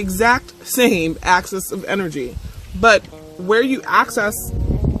 The exact same axis of energy. But where you access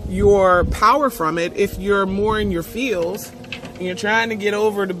your power from it, if you're more in your feels and you're trying to get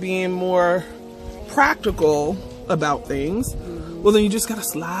over to being more practical about things, well, then you just gotta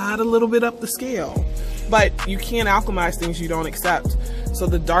slide a little bit up the scale. But you can't alchemize things you don't accept. So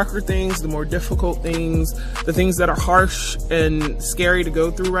the darker things, the more difficult things, the things that are harsh and scary to go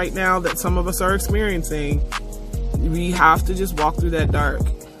through right now that some of us are experiencing, we have to just walk through that dark.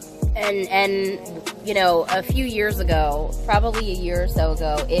 And you know, a few years ago, probably a year or so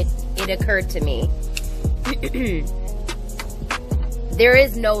ago, it occurred to me there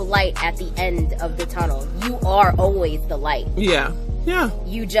is no light at the end of the tunnel. You are always the light. Yeah. Yeah.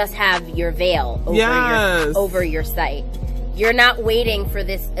 You just have your veil over Yes. over your sight. You're not waiting for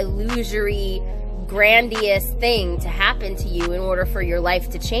this illusory, grandiose thing to happen to you in order for your life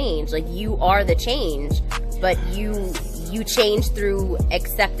to change. Like, you are the change, but you change through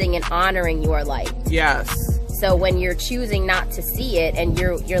accepting and honoring your light. Yes. So when you're choosing not to see it and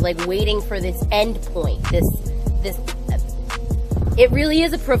you're like waiting for this end point, this it really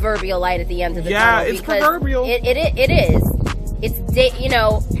is a proverbial light at the end of the tunnel. Yeah, it's proverbial. It is. It's, you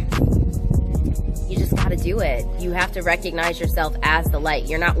know, you just gotta do it. You have to recognize yourself as the light.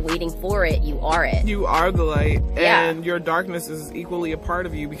 You're not waiting for it, you are it. You are the light, Yeah. and your darkness is equally a part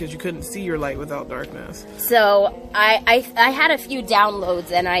of you because you couldn't see your light without darkness. So I had a few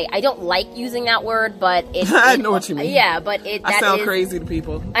downloads, and I don't like using that word, but it I know what you mean. Yeah, but I sound crazy to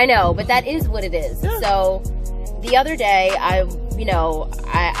people. I know, but that is what it is. Yeah. So the other day, I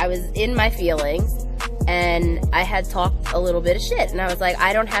was in my feelings, and I had talked a little bit of shit, and I was like,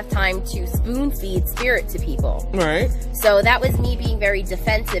 I don't have time to spoon feed spirit to people. Right. So that was me being very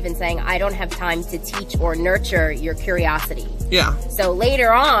defensive and saying, I don't have time to teach or nurture your curiosity. Yeah. So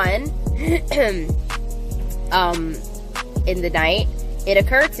later on, in the night, it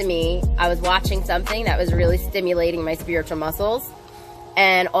occurred to me, I was watching something that was really stimulating my spiritual muscles,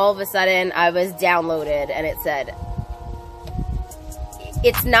 and all of a sudden I was downloaded, and it said,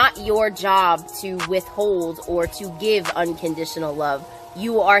 it's not your job to withhold or to give unconditional love.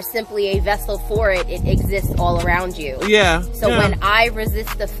 You are simply a vessel for it. It exists all around you. Yeah. So when I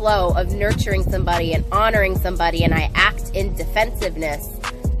resist the flow of nurturing somebody and honoring somebody, and I act in defensiveness,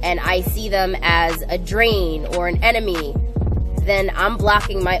 and I see them as a drain or an enemy, then I'm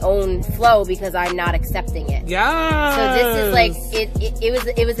blocking my own flow because I'm not accepting it. Yeah. So this is like,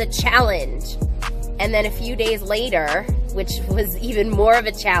 it was a challenge. And then a few days later, which was even more of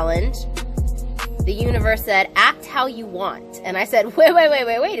a challenge, the universe said, act how you want. And I said,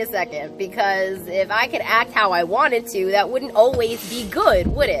 wait a second. Because if I could act how I wanted to, that wouldn't always be good,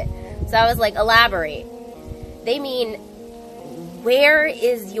 would it? So I was like, elaborate. They mean, where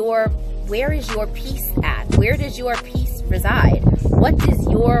is your peace at? Where does your peace reside? What does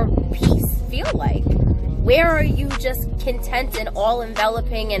your peace feel like? Where are you just content and all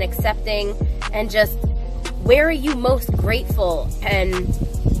enveloping and accepting, and just where are you most grateful and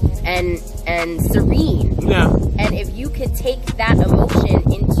serene? Yeah. And if you could take that emotion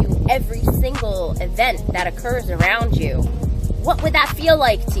into every single event that occurs around you, what would that feel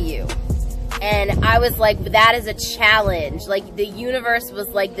like to you? And I was like, that is a challenge. Like, the universe was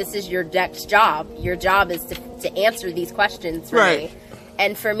like, this is your next job. Your job is to answer these questions for me.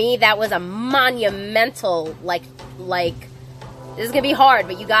 And for me, that was a monumental, like, this is going to be hard,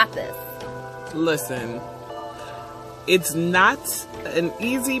 but you got this. Listen, it's not an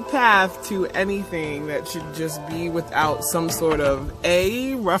easy path to anything that should just be without some sort of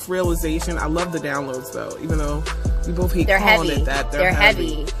rough realization. I love the downloads though, even though we both hate calling it that. They're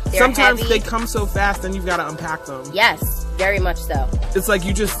heavy. Sometimes they come so fast and you've got to unpack them. Yes, very much so. It's like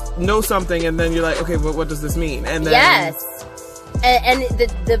you just know something and then you're like, okay, but what does this mean? And then yes. And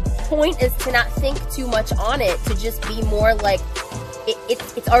the point is to not think too much on it, to just be more like,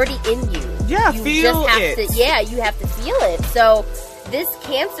 it's already in you. Yeah, you feel just have it. You have to feel it. So this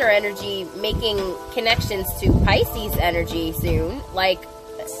Cancer energy making connections to Pisces energy soon, like,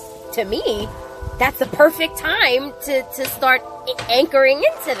 to me, that's the perfect time to start anchoring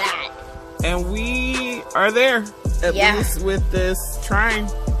into that. And we are there, at least with this trine.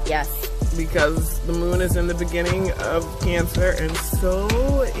 Yes. Because the moon is in the beginning of Cancer, and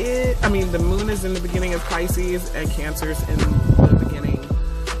the moon is in the beginning of Pisces, and Cancer's in the beginning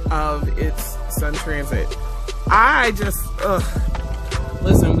of its sun transit.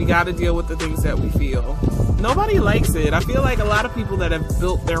 Listen, we got to deal with the things that we feel. Nobody likes it. I feel like a lot of people that have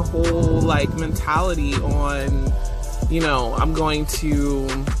built their whole, like, mentality on, I'm going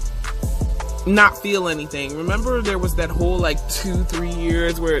to not feel anything. Remember there was that whole, like, 2-3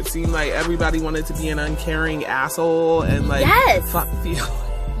 years where it seemed like everybody wanted to be an uncaring asshole and, like, fuck feelings.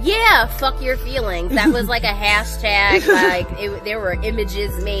 Yeah, fuck your feelings. That was like a hashtag. Like, there were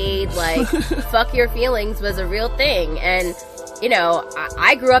images made. Like, fuck your feelings was a real thing. And,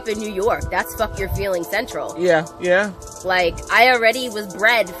 I grew up in New York. That's fuck your feelings central. Yeah, yeah. Like, I already was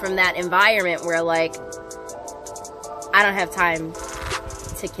bred from that environment where, like, I don't have time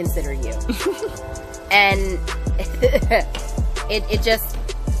to consider you. And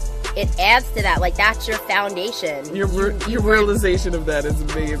it adds to that. Like, that's your foundation. Your realization of that is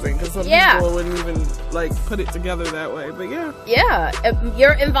amazing, because some people wouldn't even, like, put it together that way. But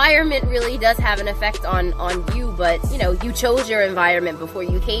your environment really does have an effect on you, but you chose your environment before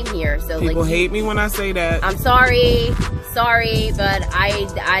you came here. So people hate me when I say that. I'm sorry, but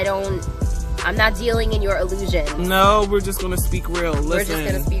I'm not dealing in your illusions. No, we're just gonna speak real. Listen. We're just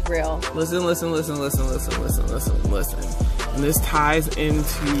gonna speak real. Listen. And this ties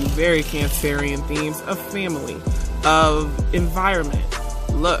into very Cancerian themes of family, of environment.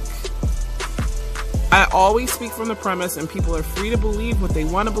 Look, I always speak from the premise, and people are free to believe what they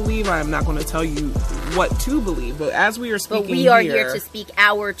want to believe. I am not going to tell you what to believe, but as we are speaking, but we are here to speak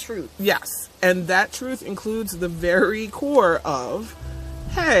our truth. Yes, and that truth includes the very core of,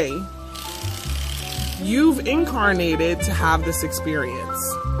 hey, you've incarnated to have this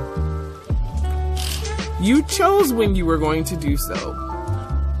experience. You chose when you were going to do so.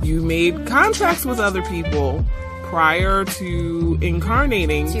 You made contracts with other people prior to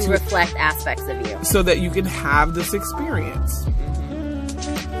incarnating to reflect aspects of you, so that you can have this experience.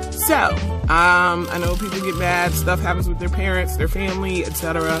 So, I know people get mad, stuff happens with their parents, their family,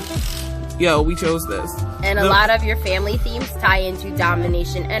 etc. Yo, we chose this. And a lot of your family themes tie into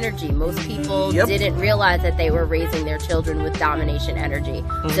domination energy. Most people didn't realize that they were raising their children with domination energy.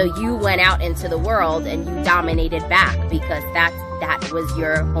 So you went out into the world and you dominated back, because that was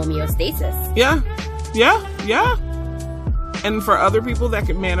your homeostasis. Yeah. And for other people, that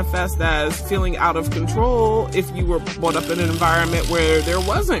could manifest as feeling out of control if you were brought up in an environment where there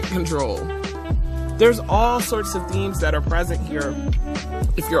wasn't control. There's all sorts of themes that are present here.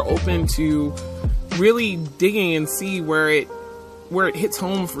 if you're open to really digging and see where it hits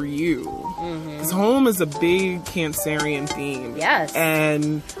home for you. Because home is a big Cancerian theme. Yes.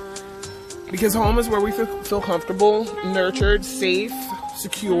 And because home is where we feel comfortable, nurtured, safe,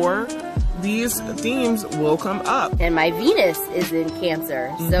 secure, these themes will come up. And my Venus is in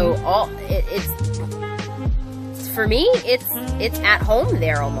Cancer, so it's for me, it's at home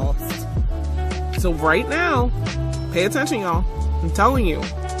there almost. So right now, pay attention, y'all. I'm telling you,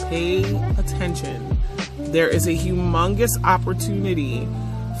 pay attention. There is a humongous opportunity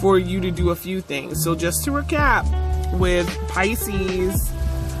for you to do a few things. So just to recap, with Pisces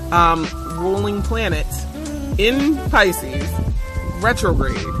ruling planet in Pisces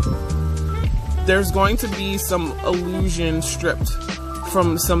retrograde, there's going to be some illusion stripped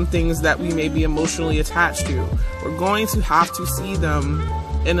from some things that we may be emotionally attached to. We're going to have to see them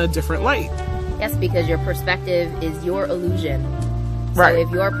in a different light. Yes, because your perspective is your illusion. Right. So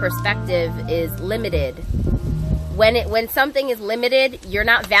if your perspective is limited, when something is limited, you're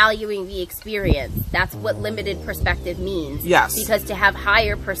not valuing the experience. That's what limited perspective means. Yes. Because to have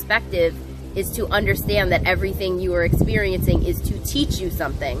higher perspective is to understand that everything you are experiencing is to teach you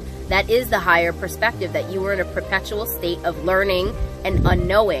something. That is the higher perspective, that you are in a perpetual state of learning and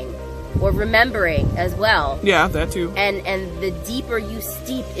unknowing, or remembering as well. Yeah, that too. And the deeper you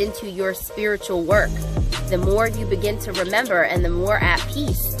steep into your spiritual work, the more you begin to remember and the more at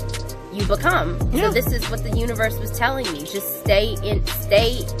peace you become. Yeah. So this is what the universe was telling me. Just stay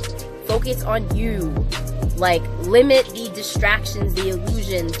focus on you. Like, limit the distractions, the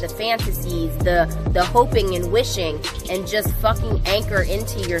illusions, the fantasies, the hoping and wishing, and just fucking anchor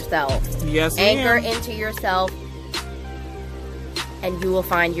into yourself. Yes, Anchor ma'am. into yourself, and you will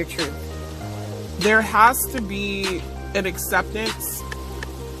find your truth. There has to be an acceptance,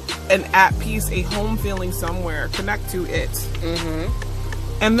 an at peace, a home feeling somewhere. Connect to it.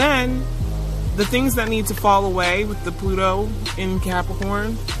 And then the things that need to fall away with the Pluto in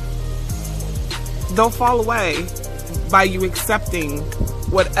Capricorn, they'll fall away by you accepting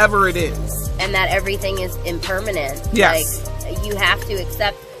whatever it is. And that everything is impermanent. Yes. Like, you have to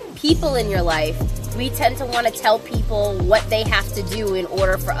accept people in your life. We tend to want to tell people what they have to do in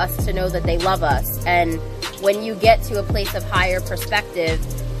order for us to know that they love us. And when you get to a place of higher perspective,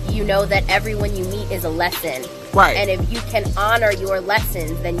 you know that everyone you meet is a lesson. Right. And if you can honor your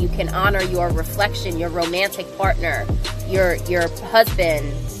lessons, then you can honor your reflection, your romantic partner, your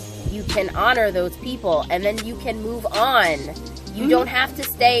husband. You can honor those people, and then you can move on. You don't have to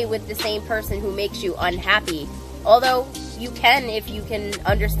stay with the same person who makes you unhappy. Although you can, if you can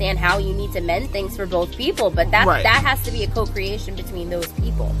understand how you need to mend things for both people, but that has to be a co-creation between those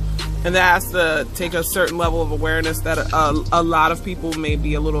people. And that has to take a certain level of awareness that a lot of people may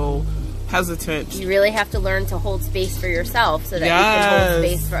be a little hesitant. You really have to learn to hold space for yourself so that you can hold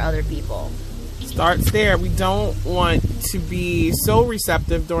space for other people. Starts there. We don't want to be so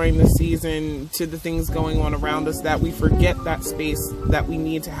receptive during the season to the things going on around us that we forget that space that we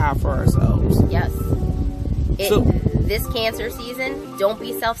need to have for ourselves. Yes. This Cancer season, don't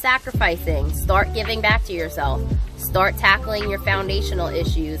be self-sacrificing. Start giving back to yourself. Start tackling your foundational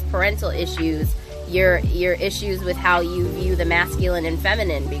issues, parental issues, your issues with how you view the masculine and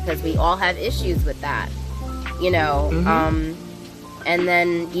feminine, because we all have issues with that. You know, and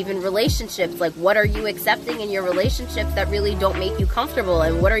then even relationships, like, what are you accepting in your relationships that really don't make you comfortable,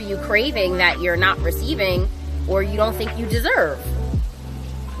 and what are you craving that you're not receiving or you don't think you deserve?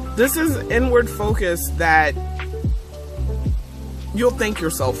 This is inward focus that you'll thank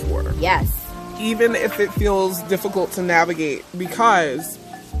yourself for. Yes. Even if it feels difficult to navigate, because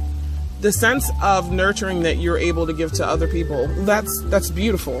the sense of nurturing that you're able to give to other people, that's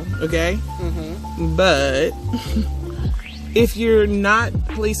beautiful, okay? But if you're not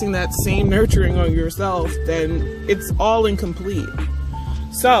placing that same nurturing on yourself, then it's all incomplete.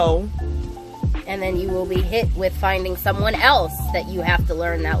 So, and then you will be hit with finding someone else that you have to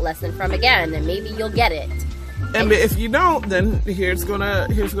learn that lesson from again, and maybe you'll get it. And if you don't, then here's gonna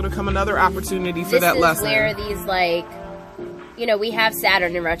come another opportunity for that lesson. This is where these, like, you know, we have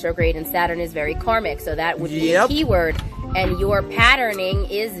Saturn in retrograde, and Saturn is very karmic, so that would be a keyword. And your patterning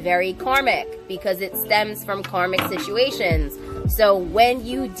is very karmic because it stems from karmic situations. So when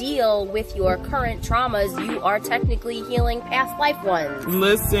you deal with your current traumas, you are technically healing past life ones.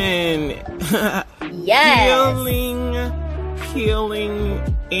 Listen. Yes.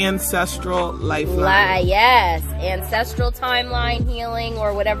 Healing ancestral lifeline. Yes. Ancestral timeline healing,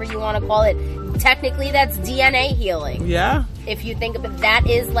 or whatever you want to call it. Technically, that's DNA healing. Yeah. If you think of it, that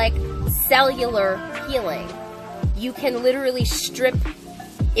is like cellular healing. You can literally strip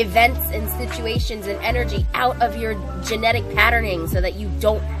events and situations and energy out of your genetic patterning so that you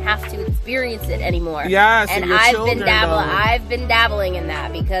don't have to experience it anymore. Yes, and your I've children been dabbling. don't. I've been dabbling in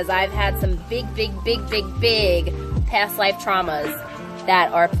that because I've had some big past life traumas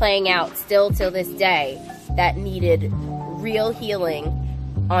that are playing out still till this day that needed real healing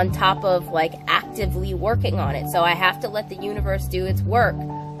on top of like actively working on it. So I have to let the universe do its work,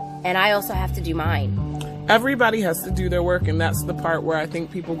 and I also have to do mine. Everybody has to do their work, and that's the part where I think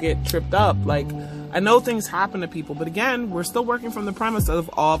people get tripped up. Like, I know things happen to people, but again, we're still working from the premise of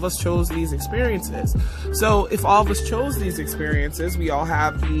all of us chose these experiences. So if all of us chose these experiences, we all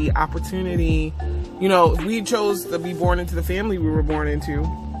have the opportunity, you know, we chose to be born into the family we were born into.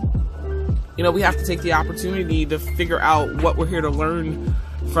 You know, we have to take the opportunity to figure out what we're here to learn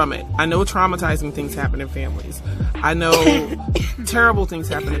from it. I know traumatizing things happen in families. I know terrible things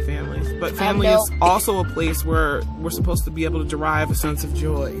happen in families, but family is also a place where we're supposed to be able to derive a sense of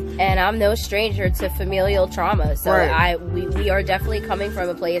joy. And I'm no stranger to familial trauma, so Right. we are definitely coming from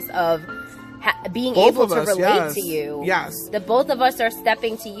a place of being Both able of to us, relate yes. to you. Yes. The both of us are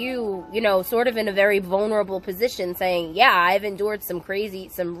stepping to you, you know, sort of in a very vulnerable position, saying, yeah, I've endured some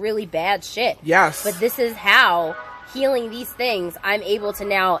really bad shit. Yes. But this is how, healing these things, I'm able to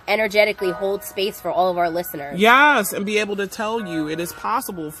now energetically hold space for all of our listeners. Yes, and be able to tell you it is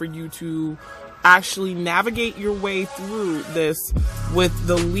possible for you to actually navigate your way through this with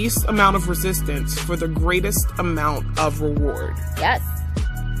the least amount of resistance for the greatest amount of reward. Yes.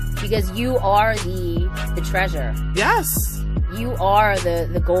 Because you are the treasure. Yes. You are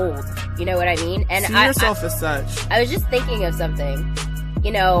the gold. You know what I mean? And See yourself as such. I was just thinking of something.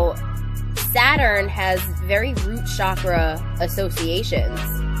 You know, Saturn has very root chakra associations.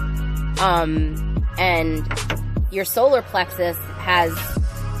 And your solar plexus has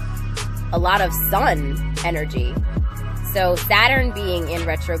a lot of sun energy. So Saturn being in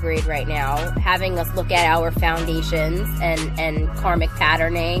retrograde right now, having us look at our foundations and karmic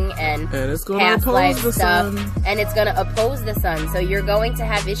patterning and it's going to past oppose life the stuff, sun. and it's going to oppose the sun. So you're going to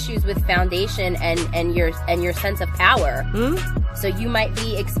have issues with foundation and your sense of power. So you might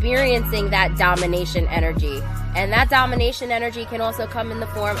be experiencing that domination energy, and that domination energy can also come in the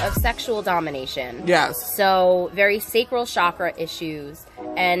form of sexual domination. Yes. So very sacral chakra issues.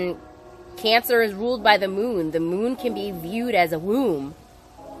 And Cancer is ruled by the moon. The moon can be viewed as a womb.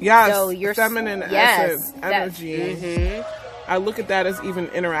 Yes. So your feminine essence, energy. I look at that as even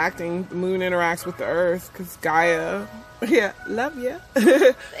interacting. The moon interacts with the earth because Gaia, yeah, love you.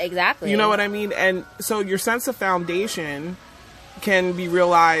 Exactly. You know what I mean? And so your sense of foundation can be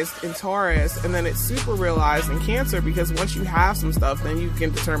realized in Taurus, and then it's super realized in Cancer, because once you have some stuff, then you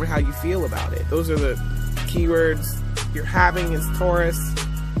can determine how you feel about it. Those are the keywords. You're having is Taurus.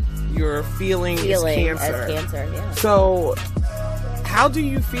 Your feeling is Cancer. As Cancer, yeah. So how do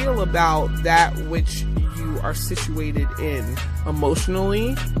you feel about that which you are situated in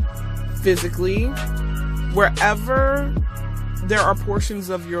emotionally, physically, wherever there are portions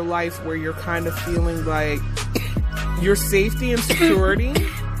of your life where you're kind of feeling like your safety and security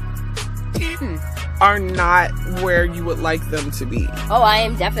are not where you would like them to be? Oh, I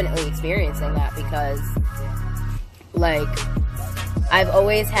am definitely experiencing that because, like, I've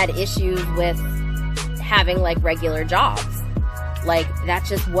always had issues with having like regular jobs. Like that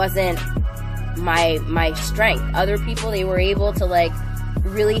just wasn't my strength. Other people, they were able to like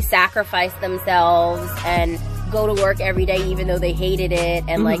really sacrifice themselves and go to work every day even though they hated it,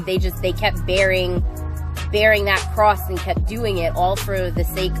 and like they kept bearing that cross and kept doing it all for the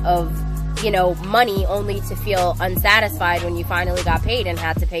sake of, you know, money, only to feel unsatisfied when you finally got paid and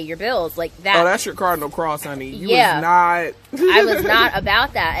had to pay your bills. Like that. Oh, that's your cardinal cross, honey. You Yeah. was not. I was not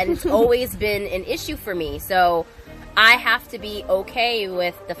about that, and it's always been an issue for me. So I have to be okay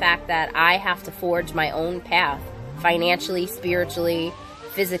with the fact that I have to forge my own path, financially, spiritually,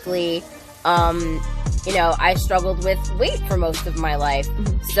 physically. You know, I struggled with weight for most of my life.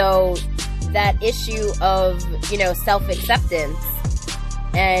 So that issue of, you know, self-acceptance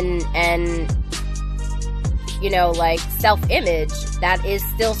and you know, like self-image, that is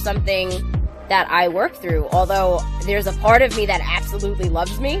still something that I work through. Although there's a part of me that absolutely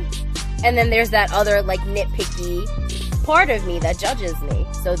loves me, and then there's that other like nitpicky part of me that judges me.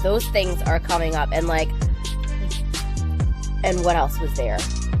 So those things are coming up, and like, and what else was there?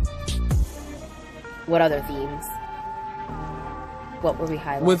 What other themes? What were we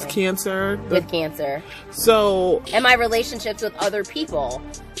highlighting? With Cancer? With Cancer. So... And my relationships with other people.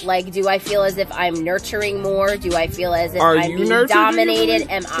 Like, do I feel as if I'm nurturing more? Do I feel as if I'm being dominated?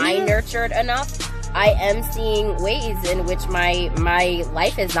 Am I nurtured enough? I am seeing ways in which my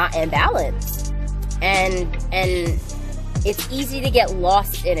life is not in balance. And it's easy to get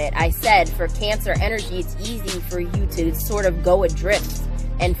lost in it. I said for Cancer energy, it's easy for you to sort of go adrift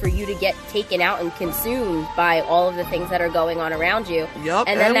and for you to get taken out and consumed by all of the things that are going on around you. Yup,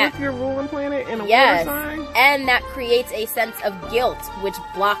 and then with your ruling planet in a water sign. And that creates a sense of guilt, which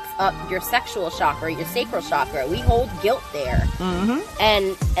blocks up your sexual chakra, your sacral chakra. We hold guilt there. Mm-hmm.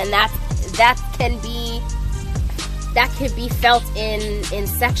 And that can be felt in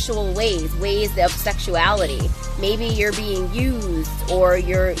sexual ways of sexuality. Maybe you're being used, or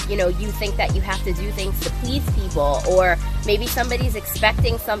you think that you have to do things to please people, or maybe somebody's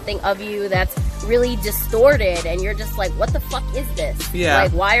expecting something of you that's really distorted, and you're just like, what the fuck is this? Yeah.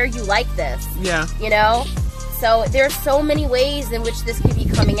 Like, why are you like this? Yeah. You know? So there's so many ways in which this could be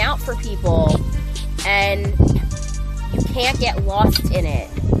coming out for people, and you can't get lost in it.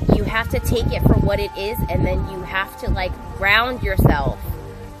 You have to take it for what it is, and then you have to like ground yourself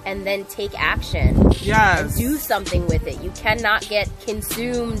and then take action. Yes. And do something with it. You cannot get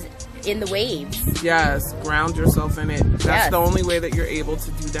consumed in the waves. Yes, ground yourself in it. That's Yes. the only way that you're able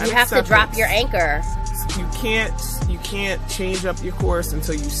to do that. You have to drop your anchor. You can't change up your course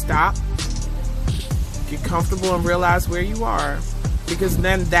until you stop, get comfortable, and realize where you are. Because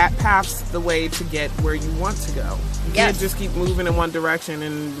then that path's the way to get where you want to go. You can't just keep moving in one direction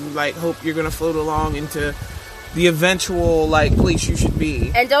and like hope you're gonna float along into the eventual like place you should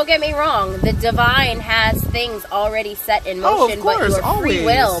be. And don't get me wrong, the divine has things already set in motion, of course,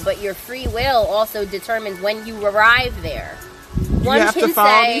 but your free will also determines when you arrive there. You have to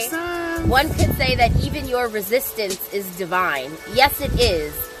follow these signs. One could say that even your resistance is divine. Yes, it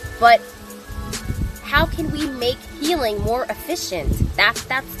is, but how can we make healing more efficient? That's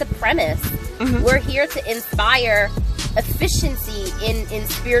the premise. Mm-hmm. We're here to inspire efficiency in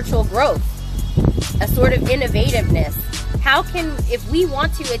spiritual growth, a sort of innovativeness. How can, if we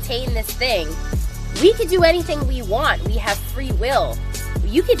want to attain this thing, we could do anything we want. We have free will.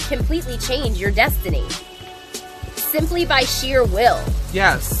 You could completely change your destiny simply by sheer will.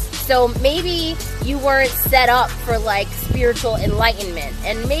 Yes. So maybe you weren't set up for like spiritual enlightenment,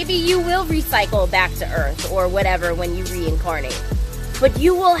 and maybe you will recycle back to Earth or whatever when you reincarnate. But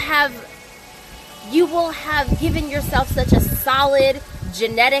you will have given yourself such a solid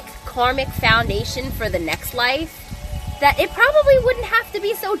genetic karmic foundation for the next life that it probably wouldn't have to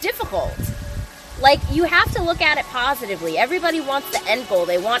be so difficult. Like, you have to look at it positively. Everybody wants the end goal.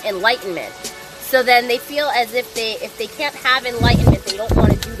 They want enlightenment. So then they feel as if they can't have enlightenment, they don't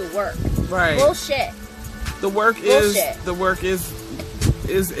want to do the work. Right. Bullshit. The work is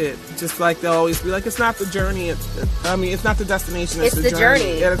it. Just like they'll always be like, it's not the journey. It's not the destination. It's the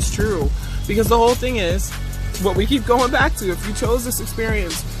journey. And it's true. Because the whole thing is, what we keep going back to, if you chose this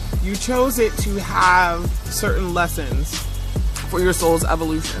experience, you chose it to have certain lessons for your soul's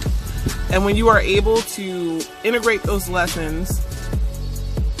evolution. And when you are able to integrate those lessons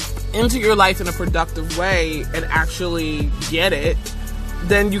into your life in a productive way and actually get it,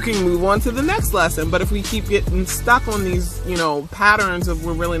 then you can move on to the next lesson. But if we keep getting stuck on these, patterns of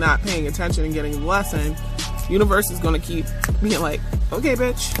we're really not paying attention and getting the lesson, the universe is going to keep being like, okay,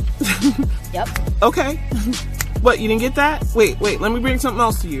 bitch. Yep. Okay. What, you didn't get that? Wait, let me bring something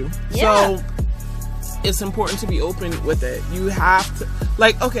else to you. Yeah. So it's important to be open with it. You have to,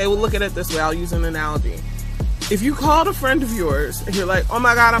 okay, well, look at it this way. I'll use an analogy. If you called a friend of yours and you're like, oh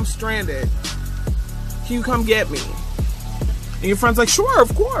my God, I'm stranded, can you come get me? And your friend's like, sure,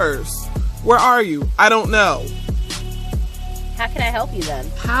 of course. Where are you? I don't know. How can I help you then?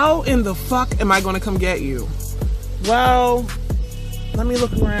 How in the fuck am I going to come get you? Well, let me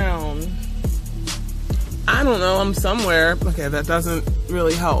look around. I don't know, I'm somewhere. Okay, that doesn't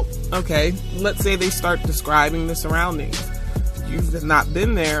really help. Okay, let's say they start describing the surroundings. You've not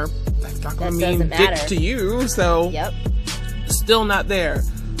been there. That's not going to mean dick to you, so yep. Still not there.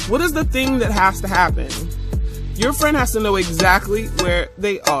 What is the thing that has to happen? Your friend has to know exactly where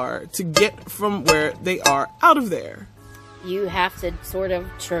they are to get from where they are out of there. You have to sort of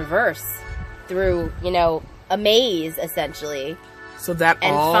traverse through, a maze, essentially. So that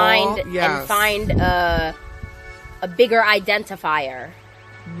and find a bigger identifier.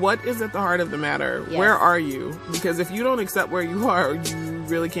 What is at the heart of the matter? Yes. Where are you? Because if you don't accept where you are, you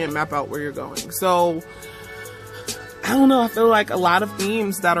really can't map out where you're going. So I don't know. I feel like a lot of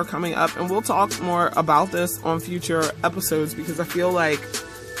themes that are coming up, and we'll talk more about this on future episodes, because I feel like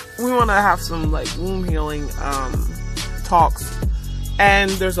we want to have some womb healing talks,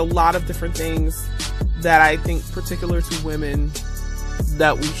 and there's a lot of different things that I think particular to women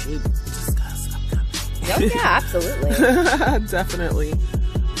that we should discuss upcoming. Oh yeah, absolutely. Definitely.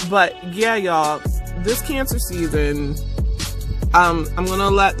 But yeah, y'all, this Cancer season, I'm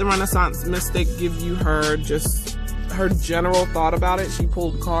gonna let the Renaissance Mystic give you her her general thought about it. She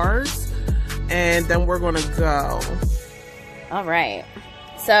pulled cards, and then we're gonna go. All right.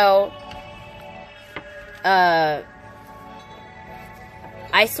 So,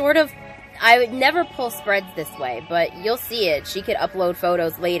 I would never pull spreads this way, but you'll see it. She could upload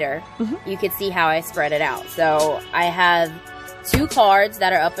photos later. You could see how I spread it out. So I have 2 cards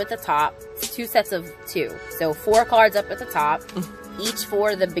that are up at the top, 2 sets of 2. So 4 cards up at the top, each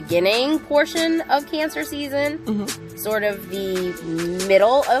for the beginning portion of Cancer season, sort of the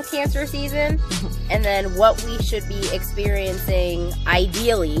middle of Cancer season, and then what we should be experiencing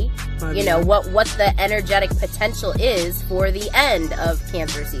ideally, you know, what the energetic potential is for the end of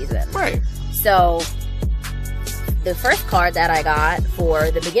Cancer season. Right. So the first card that I got for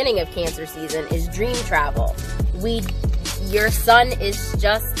the beginning of Cancer season is Dream Travel. Your sun is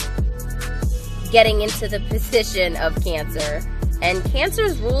just getting into the position of Cancer, and Cancer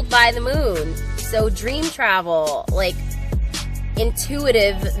is ruled by the moon. So dream travel, like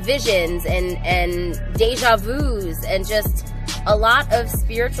intuitive visions and deja vus, and just a lot of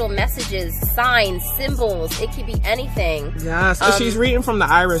spiritual messages, signs, symbols. It could be anything. Yes, because she's reading from the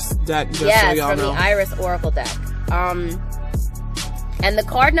Iris deck, just so y'all from know. the Iris Oracle deck. And the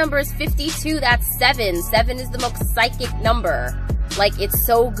card number is 52. That's 7. 7 is the most psychic number. Like, it's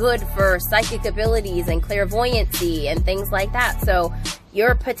so good for psychic abilities and clairvoyancy and things like that. So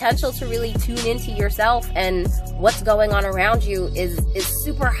your potential to really tune into yourself and what's going on around you is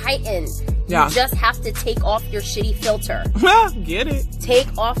super heightened. Yeah. You just have to take off your shitty filter. Get it?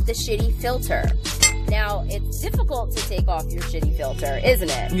 Take off the shitty filter. Now, it's difficult to take off your shitty filter, isn't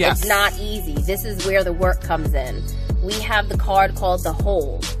it? Yes. It's not easy. This is where the work comes in. We have the card called the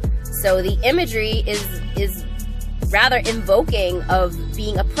Hold. So the imagery is rather invoking of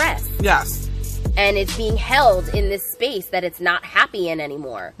being oppressed. Yes. And it's being held in this space that it's not happy in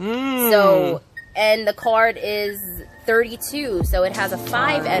anymore. So, and the card is 32, so it has a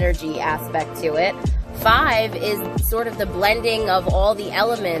 5 energy aspect to it. 5 is sort of the blending of all the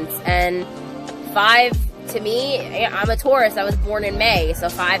elements, and 5, to me, I'm a Taurus, I was born in May, so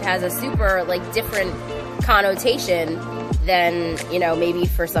 5 has a super, like, different connotation than, you know, maybe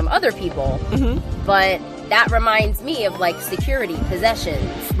for some other people. But that reminds me of, like, security,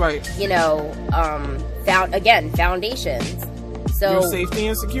 possessions. Right. You know, foundations. So your safety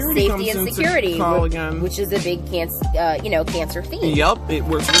and security safety comes and security, call again. which is a big Cancer theme. Yep, it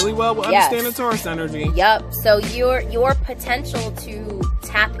works really well with understanding Taurus energy. Yep. So your potential to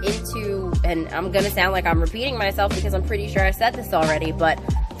tap into, and I'm gonna sound like I'm repeating myself because I'm pretty sure I said this already, but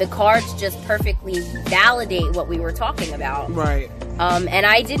the cards just perfectly validate what we were talking about. Right. And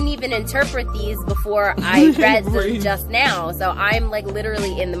I didn't even interpret these before I read them just now, so I'm like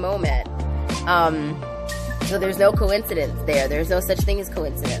literally in the moment. So there's no coincidence there. There's no such thing as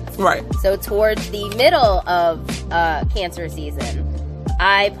coincidence. Right. So towards the middle of Cancer season,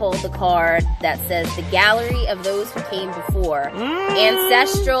 I pulled the card that says the gallery of those who came before.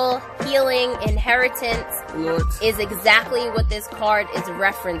 Ancestral healing inheritance is exactly what this card is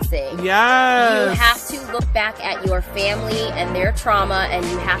referencing. Yes. You have to look back at your family and their trauma, and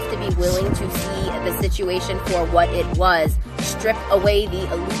you have to be willing to see the situation for what it was. Strip away the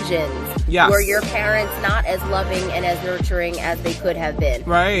illusions. Yes. Were your parents not as loving and as nurturing as they could have been?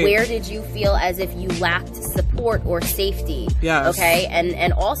 Right. Where did you feel as if you lacked support or safety? Yes. Okay,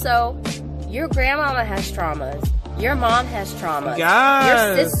 and also, your grandmama has traumas. Your mom has traumas.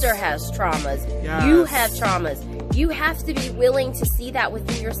 Yes. Your sister has traumas. Yes. You have traumas. You have to be willing to see that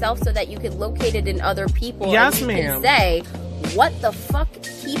within yourself so that you can locate it in other people. Yes, and you ma'am. can say, what the fuck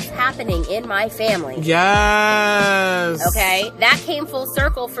keeps happening in my family? Yes. Okay, that came full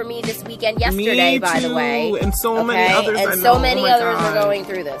circle for me this weekend yesterday, me by the too. way. And so many others I And know. so many Oh my others are God. going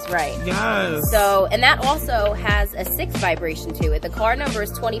through this, right? Yes. So, and that also has a 6 vibration to it. The card number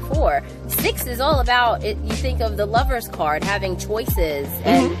is 24. 6 is all about it. You think of the Lover's card having choices,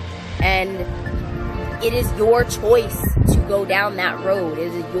 and it is your choice to go down that road.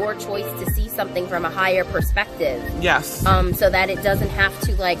 It is your choice to see something from a higher perspective. Yes. So that it doesn't have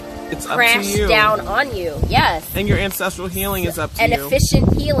to like It's up to crash you. down on you. Yes. And your ancestral healing is up to And you.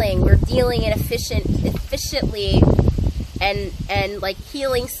 efficient healing. We're dealing in efficiently and like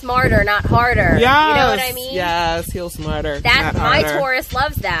healing smarter, not harder. Yes. You know what I mean? Yes, heal smarter. That not my harder. Taurus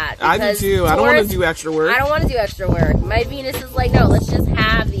loves that. I do because too. I don't want Taurus- to do extra work. I don't want to do extra work. My Venus is like, no, let's just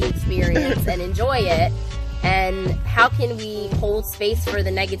have the experience and enjoy it. And how can we hold space for the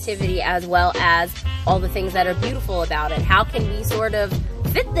negativity as well as all the things that are beautiful about it? How can we sort of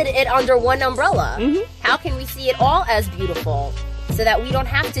fit it under one umbrella? How can we see it all as beautiful so that we don't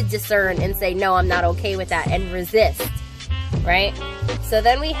have to discern and say, no, I'm not okay with that, and resist, right? So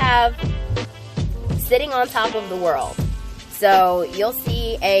then we have sitting on top of the world. So you'll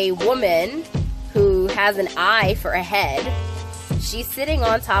see a woman who has an eye for a head. She's sitting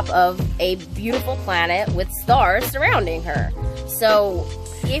on top of a beautiful planet with stars surrounding her. So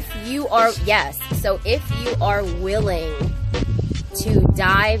if you are willing to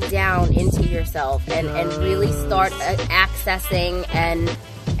dive down into yourself and really start accessing and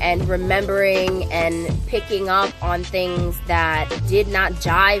remembering and picking up on things that did not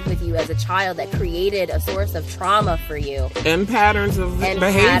jive with you as a child, that created a source of trauma for you. And patterns of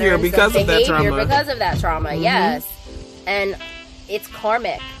behavior because of that trauma. Yes. And it's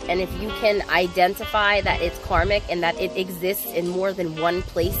karmic. And if you can identify that it's karmic and that it exists in more than one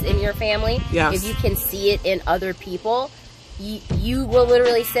place in your family, if you can see it in other people, you will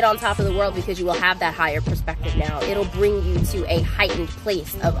literally sit on top of the world because you will have that higher perspective now. It'll bring you to a heightened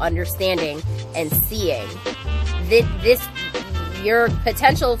place of understanding and seeing. Your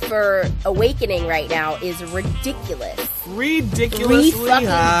potential for awakening right now is ridiculous. Ridiculously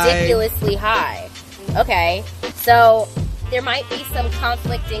high. Okay, so there might be some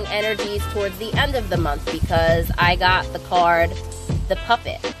conflicting energies towards the end of the month because I got the card, the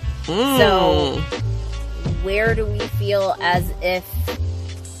puppet. So where do we feel as if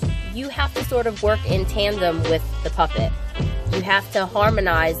you have to sort of work in tandem with the puppet? You have to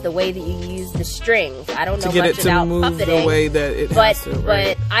harmonize the way that you use the strings. I don't know much about puppeting, the way that it has to,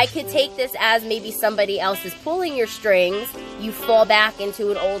 right? But I could take this as maybe somebody else is pulling your strings. You fall back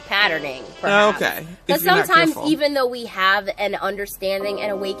into an old patterning, perhaps. Okay. Because sometimes, even though we have an understanding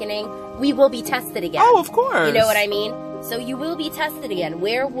and awakening, we will be tested again. Oh, of course. You know what I mean? So you will be tested again.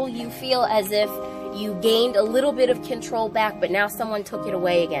 Where will you feel as if you gained a little bit of control back, but now someone took it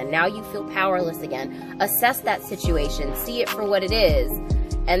away again? Now you feel powerless again. Assess that situation. See it for what it is.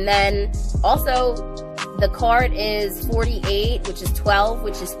 And then also, the card is 48, which is 12,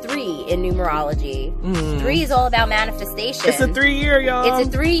 which is 3 in numerology. 3 is all about manifestation. It's a 3-year, y'all. It's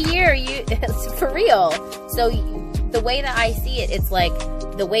a 3-year. It's for real. So the way that I see it, it's like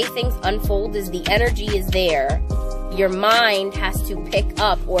the way things unfold is the energy is there. Your mind has to pick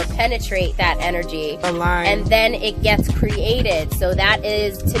up or penetrate that energy, and then it gets created. So that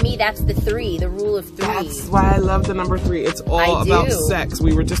is, to me, that's the 3, the rule of 3. That's why I love the number 3. It's all about sex.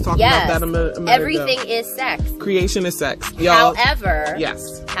 We were just talking about that a minute Everything ago. is sex. Creation is sex, y'all. However,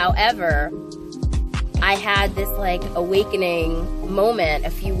 however, I had this like awakening moment a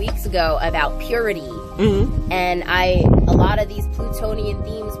few weeks ago about purity. And a lot of these Plutonian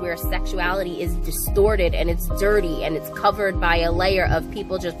themes where sexuality is distorted and it's dirty and it's covered by a layer of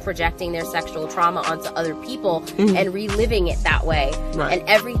people just projecting their sexual trauma onto other people and reliving it that way. And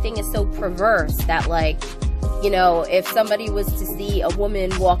everything is so perverse that, like, you know, if somebody was to see a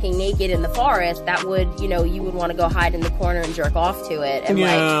woman walking naked in the forest, that would, you know, you would want to go hide in the corner and jerk off to it and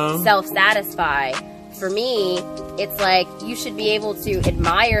like self-satisfy. For me, it's like you should be able to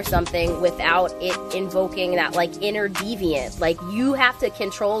admire something without it invoking that like inner deviant. Like, you have to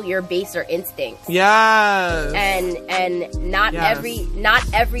control your baser instincts. Yes. And not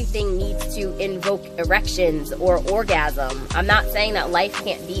everything needs to invoke erections or orgasm. I'm not saying that life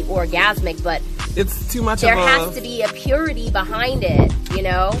can't be orgasmic, but it's too much. There has to be a purity behind it, you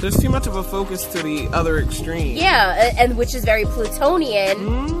know? There's too much of a focus to the other extreme. Yeah, and which is very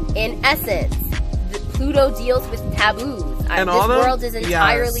Plutonian in essence. Pluto deals with taboos. This world is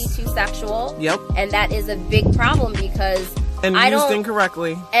entirely too sexual. And that is a big problem because used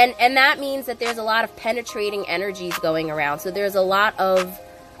incorrectly. And that means that there's a lot of penetrating energies going around. So there's a lot of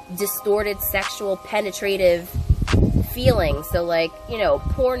distorted sexual penetrative feelings. So, like, you know,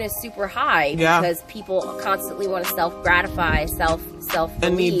 porn is super high because people constantly want to self-gratify,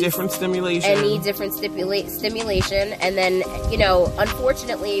 and need different stimulation. And then, you know,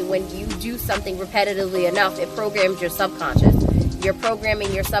 unfortunately, when you do something repetitively enough, it programs your subconscious. You're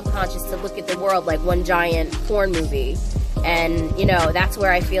programming your subconscious to look at the world like one giant porn movie. And, you know, that's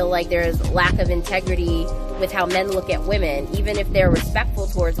where I feel like there's lack of integrity with how men look at women. Even if they're respectful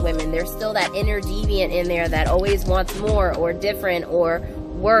towards women, there's still that inner deviant in there that always wants more or different or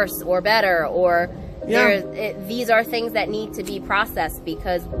worse or better or... these are things that need to be processed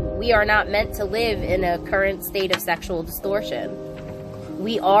because we are not meant to live in a current state of sexual distortion.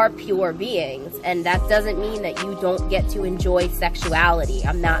 We are pure beings, and that doesn't mean that you don't get to enjoy sexuality.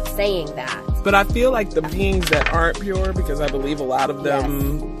 I'm not saying that. But I feel like the beings that aren't pure, because I believe a lot of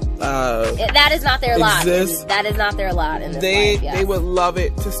them that is not their lot. That is not their lot in this life. They would love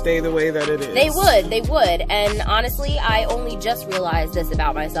it to stay the way that it is. They would. And honestly, I only just realized this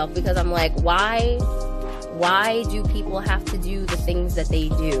about myself because I'm like, why do people have to do the things that they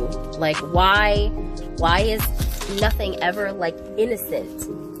do? Like, why is nothing ever like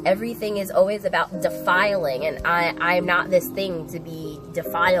innocent? everything is always about defiling, and I'm not this thing to be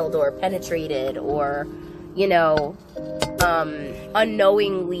defiled or penetrated or, you know,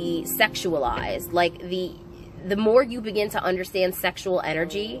 unknowingly sexualized. Like, the more you begin to understand sexual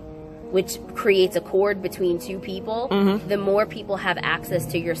energy, which creates a cord between two people, the more people have access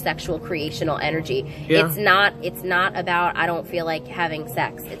to your sexual creational energy. Yeah. It's not about, I don't feel like having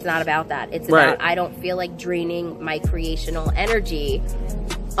sex. It's not about that. It's about, I don't feel like draining my creational energy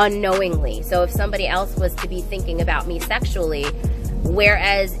unknowingly. So if somebody else was to be thinking about me sexually,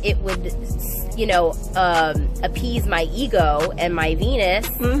 whereas it would, you know, appease my ego and my Venus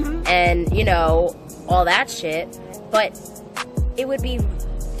and, you know, all that shit, but it would be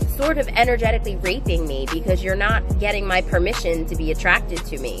sort of energetically raping me because you're not getting my permission to be attracted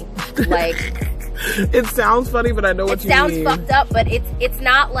to me. Like, it sounds funny, but I know what you mean. It sounds fucked up, but it's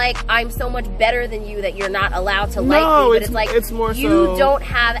not like I'm so much better than you that you're not allowed to like me. But it's like, it's more you don't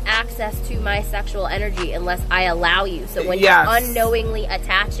have access to my sexual energy unless I allow you. So when you're unknowingly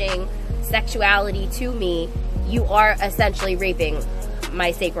attaching sexuality to me, you are essentially raping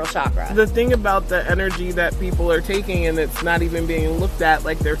my sacral chakra. The thing about the energy that people are taking, and it's not even being looked at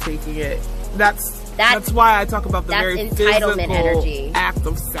like they're taking it, that's why I talk about the very entitlement physical energy act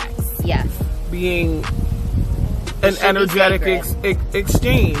of sex. Yes. Being an energetic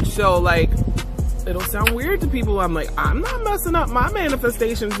exchange. So, like, it'll sound weird to people. I'm like, I'm not messing up my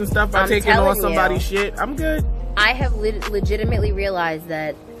manifestations and stuff by taking on somebody's shit. I'm good. I have legitimately realized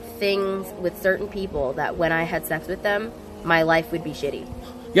that things with certain people, that when I had sex with them, my life would be shitty.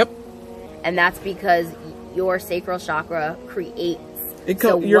 Yep. And that's because your sacral chakra creates.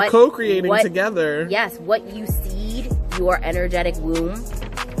 You're co-creating together. Yes. What you seed, your energetic womb,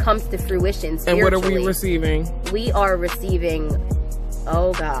 comes to fruition spiritually. And what are we receiving? We are receiving,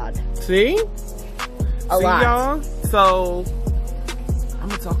 oh God. See? A lot. Y'all? So, I'm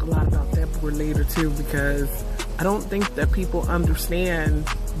going to talk a lot about that more later too, because I don't think that people understand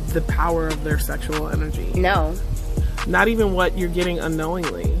the power of their sexual energy. No. Not even what you're getting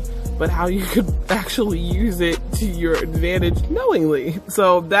unknowingly, but how you could actually use it to your advantage knowingly.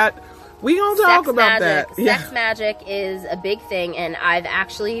 So that, we gonna talk about that. Sex magic is a big thing, and I've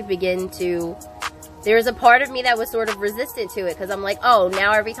actually begun to, there's a part of me that was sort of resistant to it, because I'm like, oh,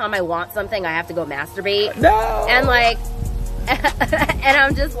 now every time I want something, I have to go masturbate. No! And like, and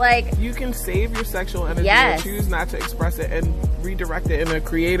I'm just like, you can save your sexual energy and choose not to express it and redirect it in a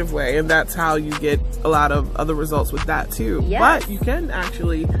creative way, and that's how you get a lot of other results with that too. But you can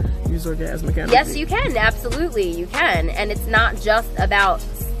actually use orgasmic energy. Yes, you can. Absolutely, you can. And it's not just about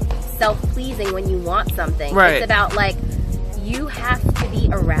self-pleasing when you want something. It's about, like, you have to be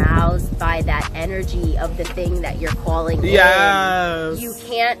aroused by that energy of the thing that you're calling in. You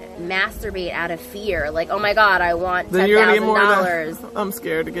can't masturbate out of fear. Like, oh my God, I want $10,000. I'm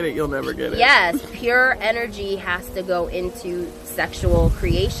scared to get it. You'll never get it. Yes, pure energy has to go into sexual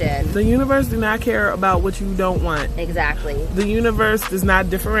creation. The universe does not care about what you don't want. Exactly. The universe does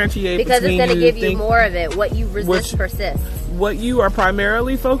not differentiate because it's going to give you more of it. What you resist persists. What you are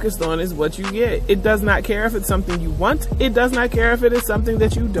primarily focused on is what you get. It does not care if it's something you want. It does not care if it is something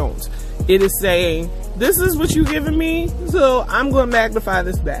that you don't. It is saying, this is what you've given me, so I'm going to magnify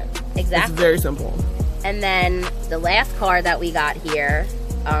this back. Exactly. It's very simple. And then the last card that we got here,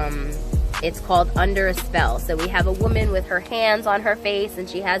 it's called Under a Spell. So we have a woman with her hands on her face, and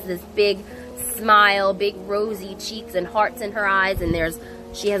she has this big smile, big rosy cheeks and hearts in her eyes, and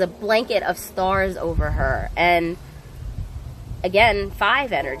she has a blanket of stars over her. And again,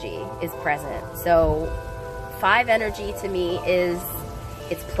 5 energy is present. So 5 energy to me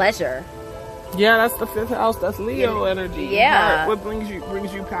it's pleasure. Yeah, that's the 5th house. That's Leo energy. Yeah. What brings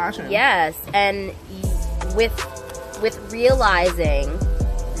you passion. Yes, and with realizing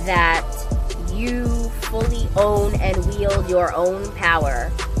that you fully own and wield your own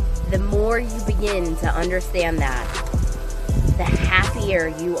power, the more you begin to understand that, the happier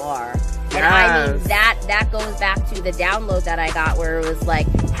you are. And I mean, that goes back to the download that I got, where it was like,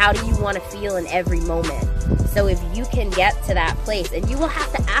 how do you want to feel in every moment? So if you can get to that place, and you will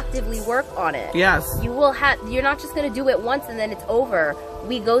have to actively work on it. Yes. You're not just going to do it once and then it's over.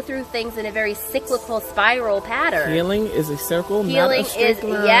 We go through things in a very cyclical spiral pattern. Healing is a circle, Healing not a straight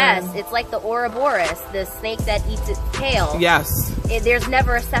line. Yes, it's like the Ouroboros, the snake that eats its tail. Yes. There's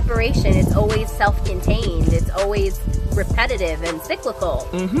never a separation. It's always self-contained. It's always repetitive and cyclical.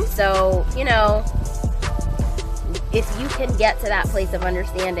 So, you know, if you can get to that place of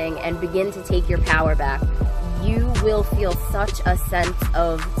understanding and begin to take your power back, you will feel such a sense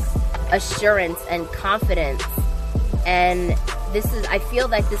of assurance and confidence. And I feel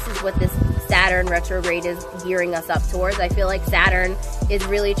like this is what this Saturn retrograde is gearing us up towards. I feel like Saturn is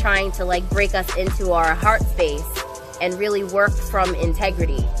really trying to like break us into our heart space and really work from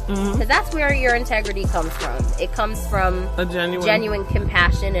integrity, because that's where your integrity comes from. It comes from a genuine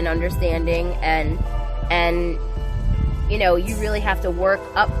compassion and understanding, and you know, you really have to work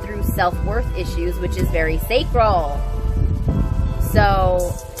up through self-worth issues, which is very sacral.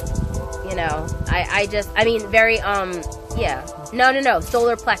 So, you know,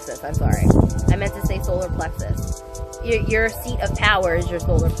 solar plexus. I'm sorry, I meant to say solar plexus. Your seat of power is your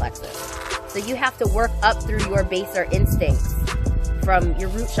solar plexus. So you have to work up through your baser instincts, from your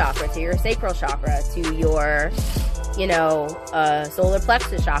root chakra to your sacral chakra to your, you know, solar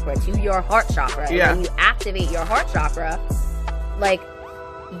plexus chakra to your heart chakra. Yeah. And when you activate your heart chakra, like,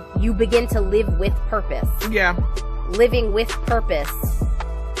 you begin to live with purpose. Yeah. Living with purpose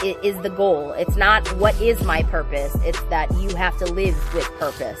is the goal. It's not what is my purpose. It's that you have to live with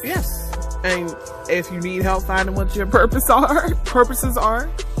purpose. Yes. And if you need help finding what your purposes are,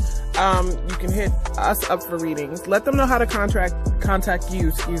 you can hit us up for readings. Let them know how to contact you,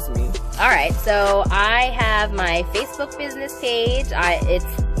 excuse me. All right, so I have my Facebook business page. It's,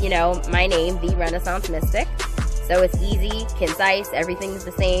 you know, my name, The Renaissance Mystic. So it's easy, concise, everything's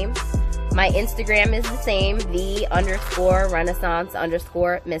the same. My Instagram is the same,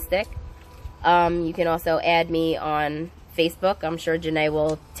 _Renaissance_Mystic. You can also add me on Facebook. I'm sure Janae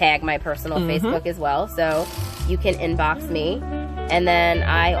will tag my personal Facebook as well, so you can inbox me. And then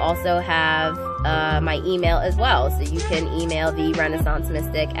I also have my email as well, so you can email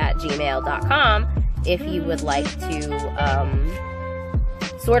therenaissancemystic@gmail.com if you would like to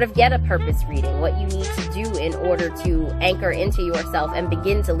sort of get a purpose reading, what you need to do in order to anchor into yourself and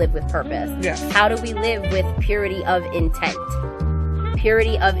begin to live with purpose. Yes. How do we live with purity of intent?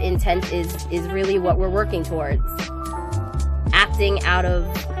 Purity of intent is really what we're working towards. Acting out of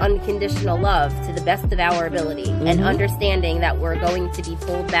unconditional love to the best of our ability, and understanding that we're going to be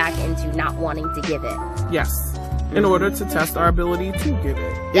pulled back into not wanting to give it. Yes. In order to test our ability to give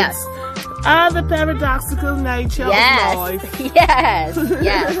it. Yes. It's the paradoxical nature of life. Yes.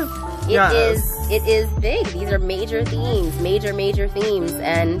 Yes. It is big. These are major themes, major themes.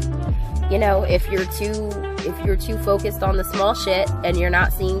 And, you know, if you're too focused on the small shit and you're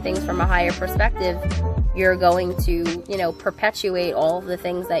not seeing things from a higher perspective, you're going to, you know, perpetuate all of the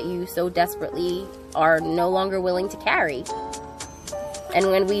things that you so desperately are no longer willing to carry. And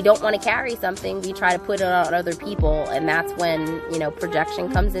when we don't want to carry something, we try to put it on other people, and that's when, you know,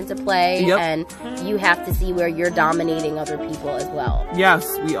 projection comes into play. Yep. And you have to see where you're dominating other people as well.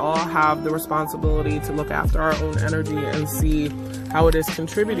 Yes, we all have the responsibility to look after our own energy and see how it is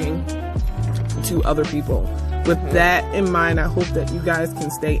contributing to other people. With that in mind, I hope that you guys can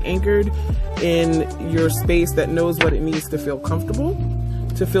stay anchored in your space that knows what it needs to feel comfortable,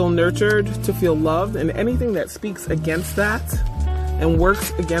 to feel nurtured, to feel loved, and anything that speaks against that and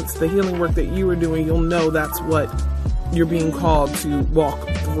works against the healing work that you are doing, you'll know that's what you're being called to walk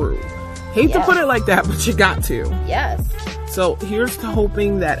through. Hate to put it like that, but you got to. Yes. So here's to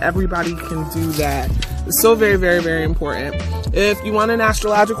hoping that everybody can do that. It's so very, very, very important. If you want an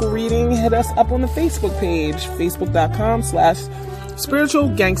astrological reading, hit us up on the Facebook page, facebook.com/Spiritual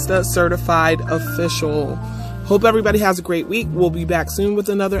Gangsta Certified Official. Hope everybody has a great week. We'll be back soon with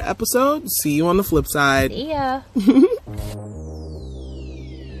another episode. See you on the flip side. See ya.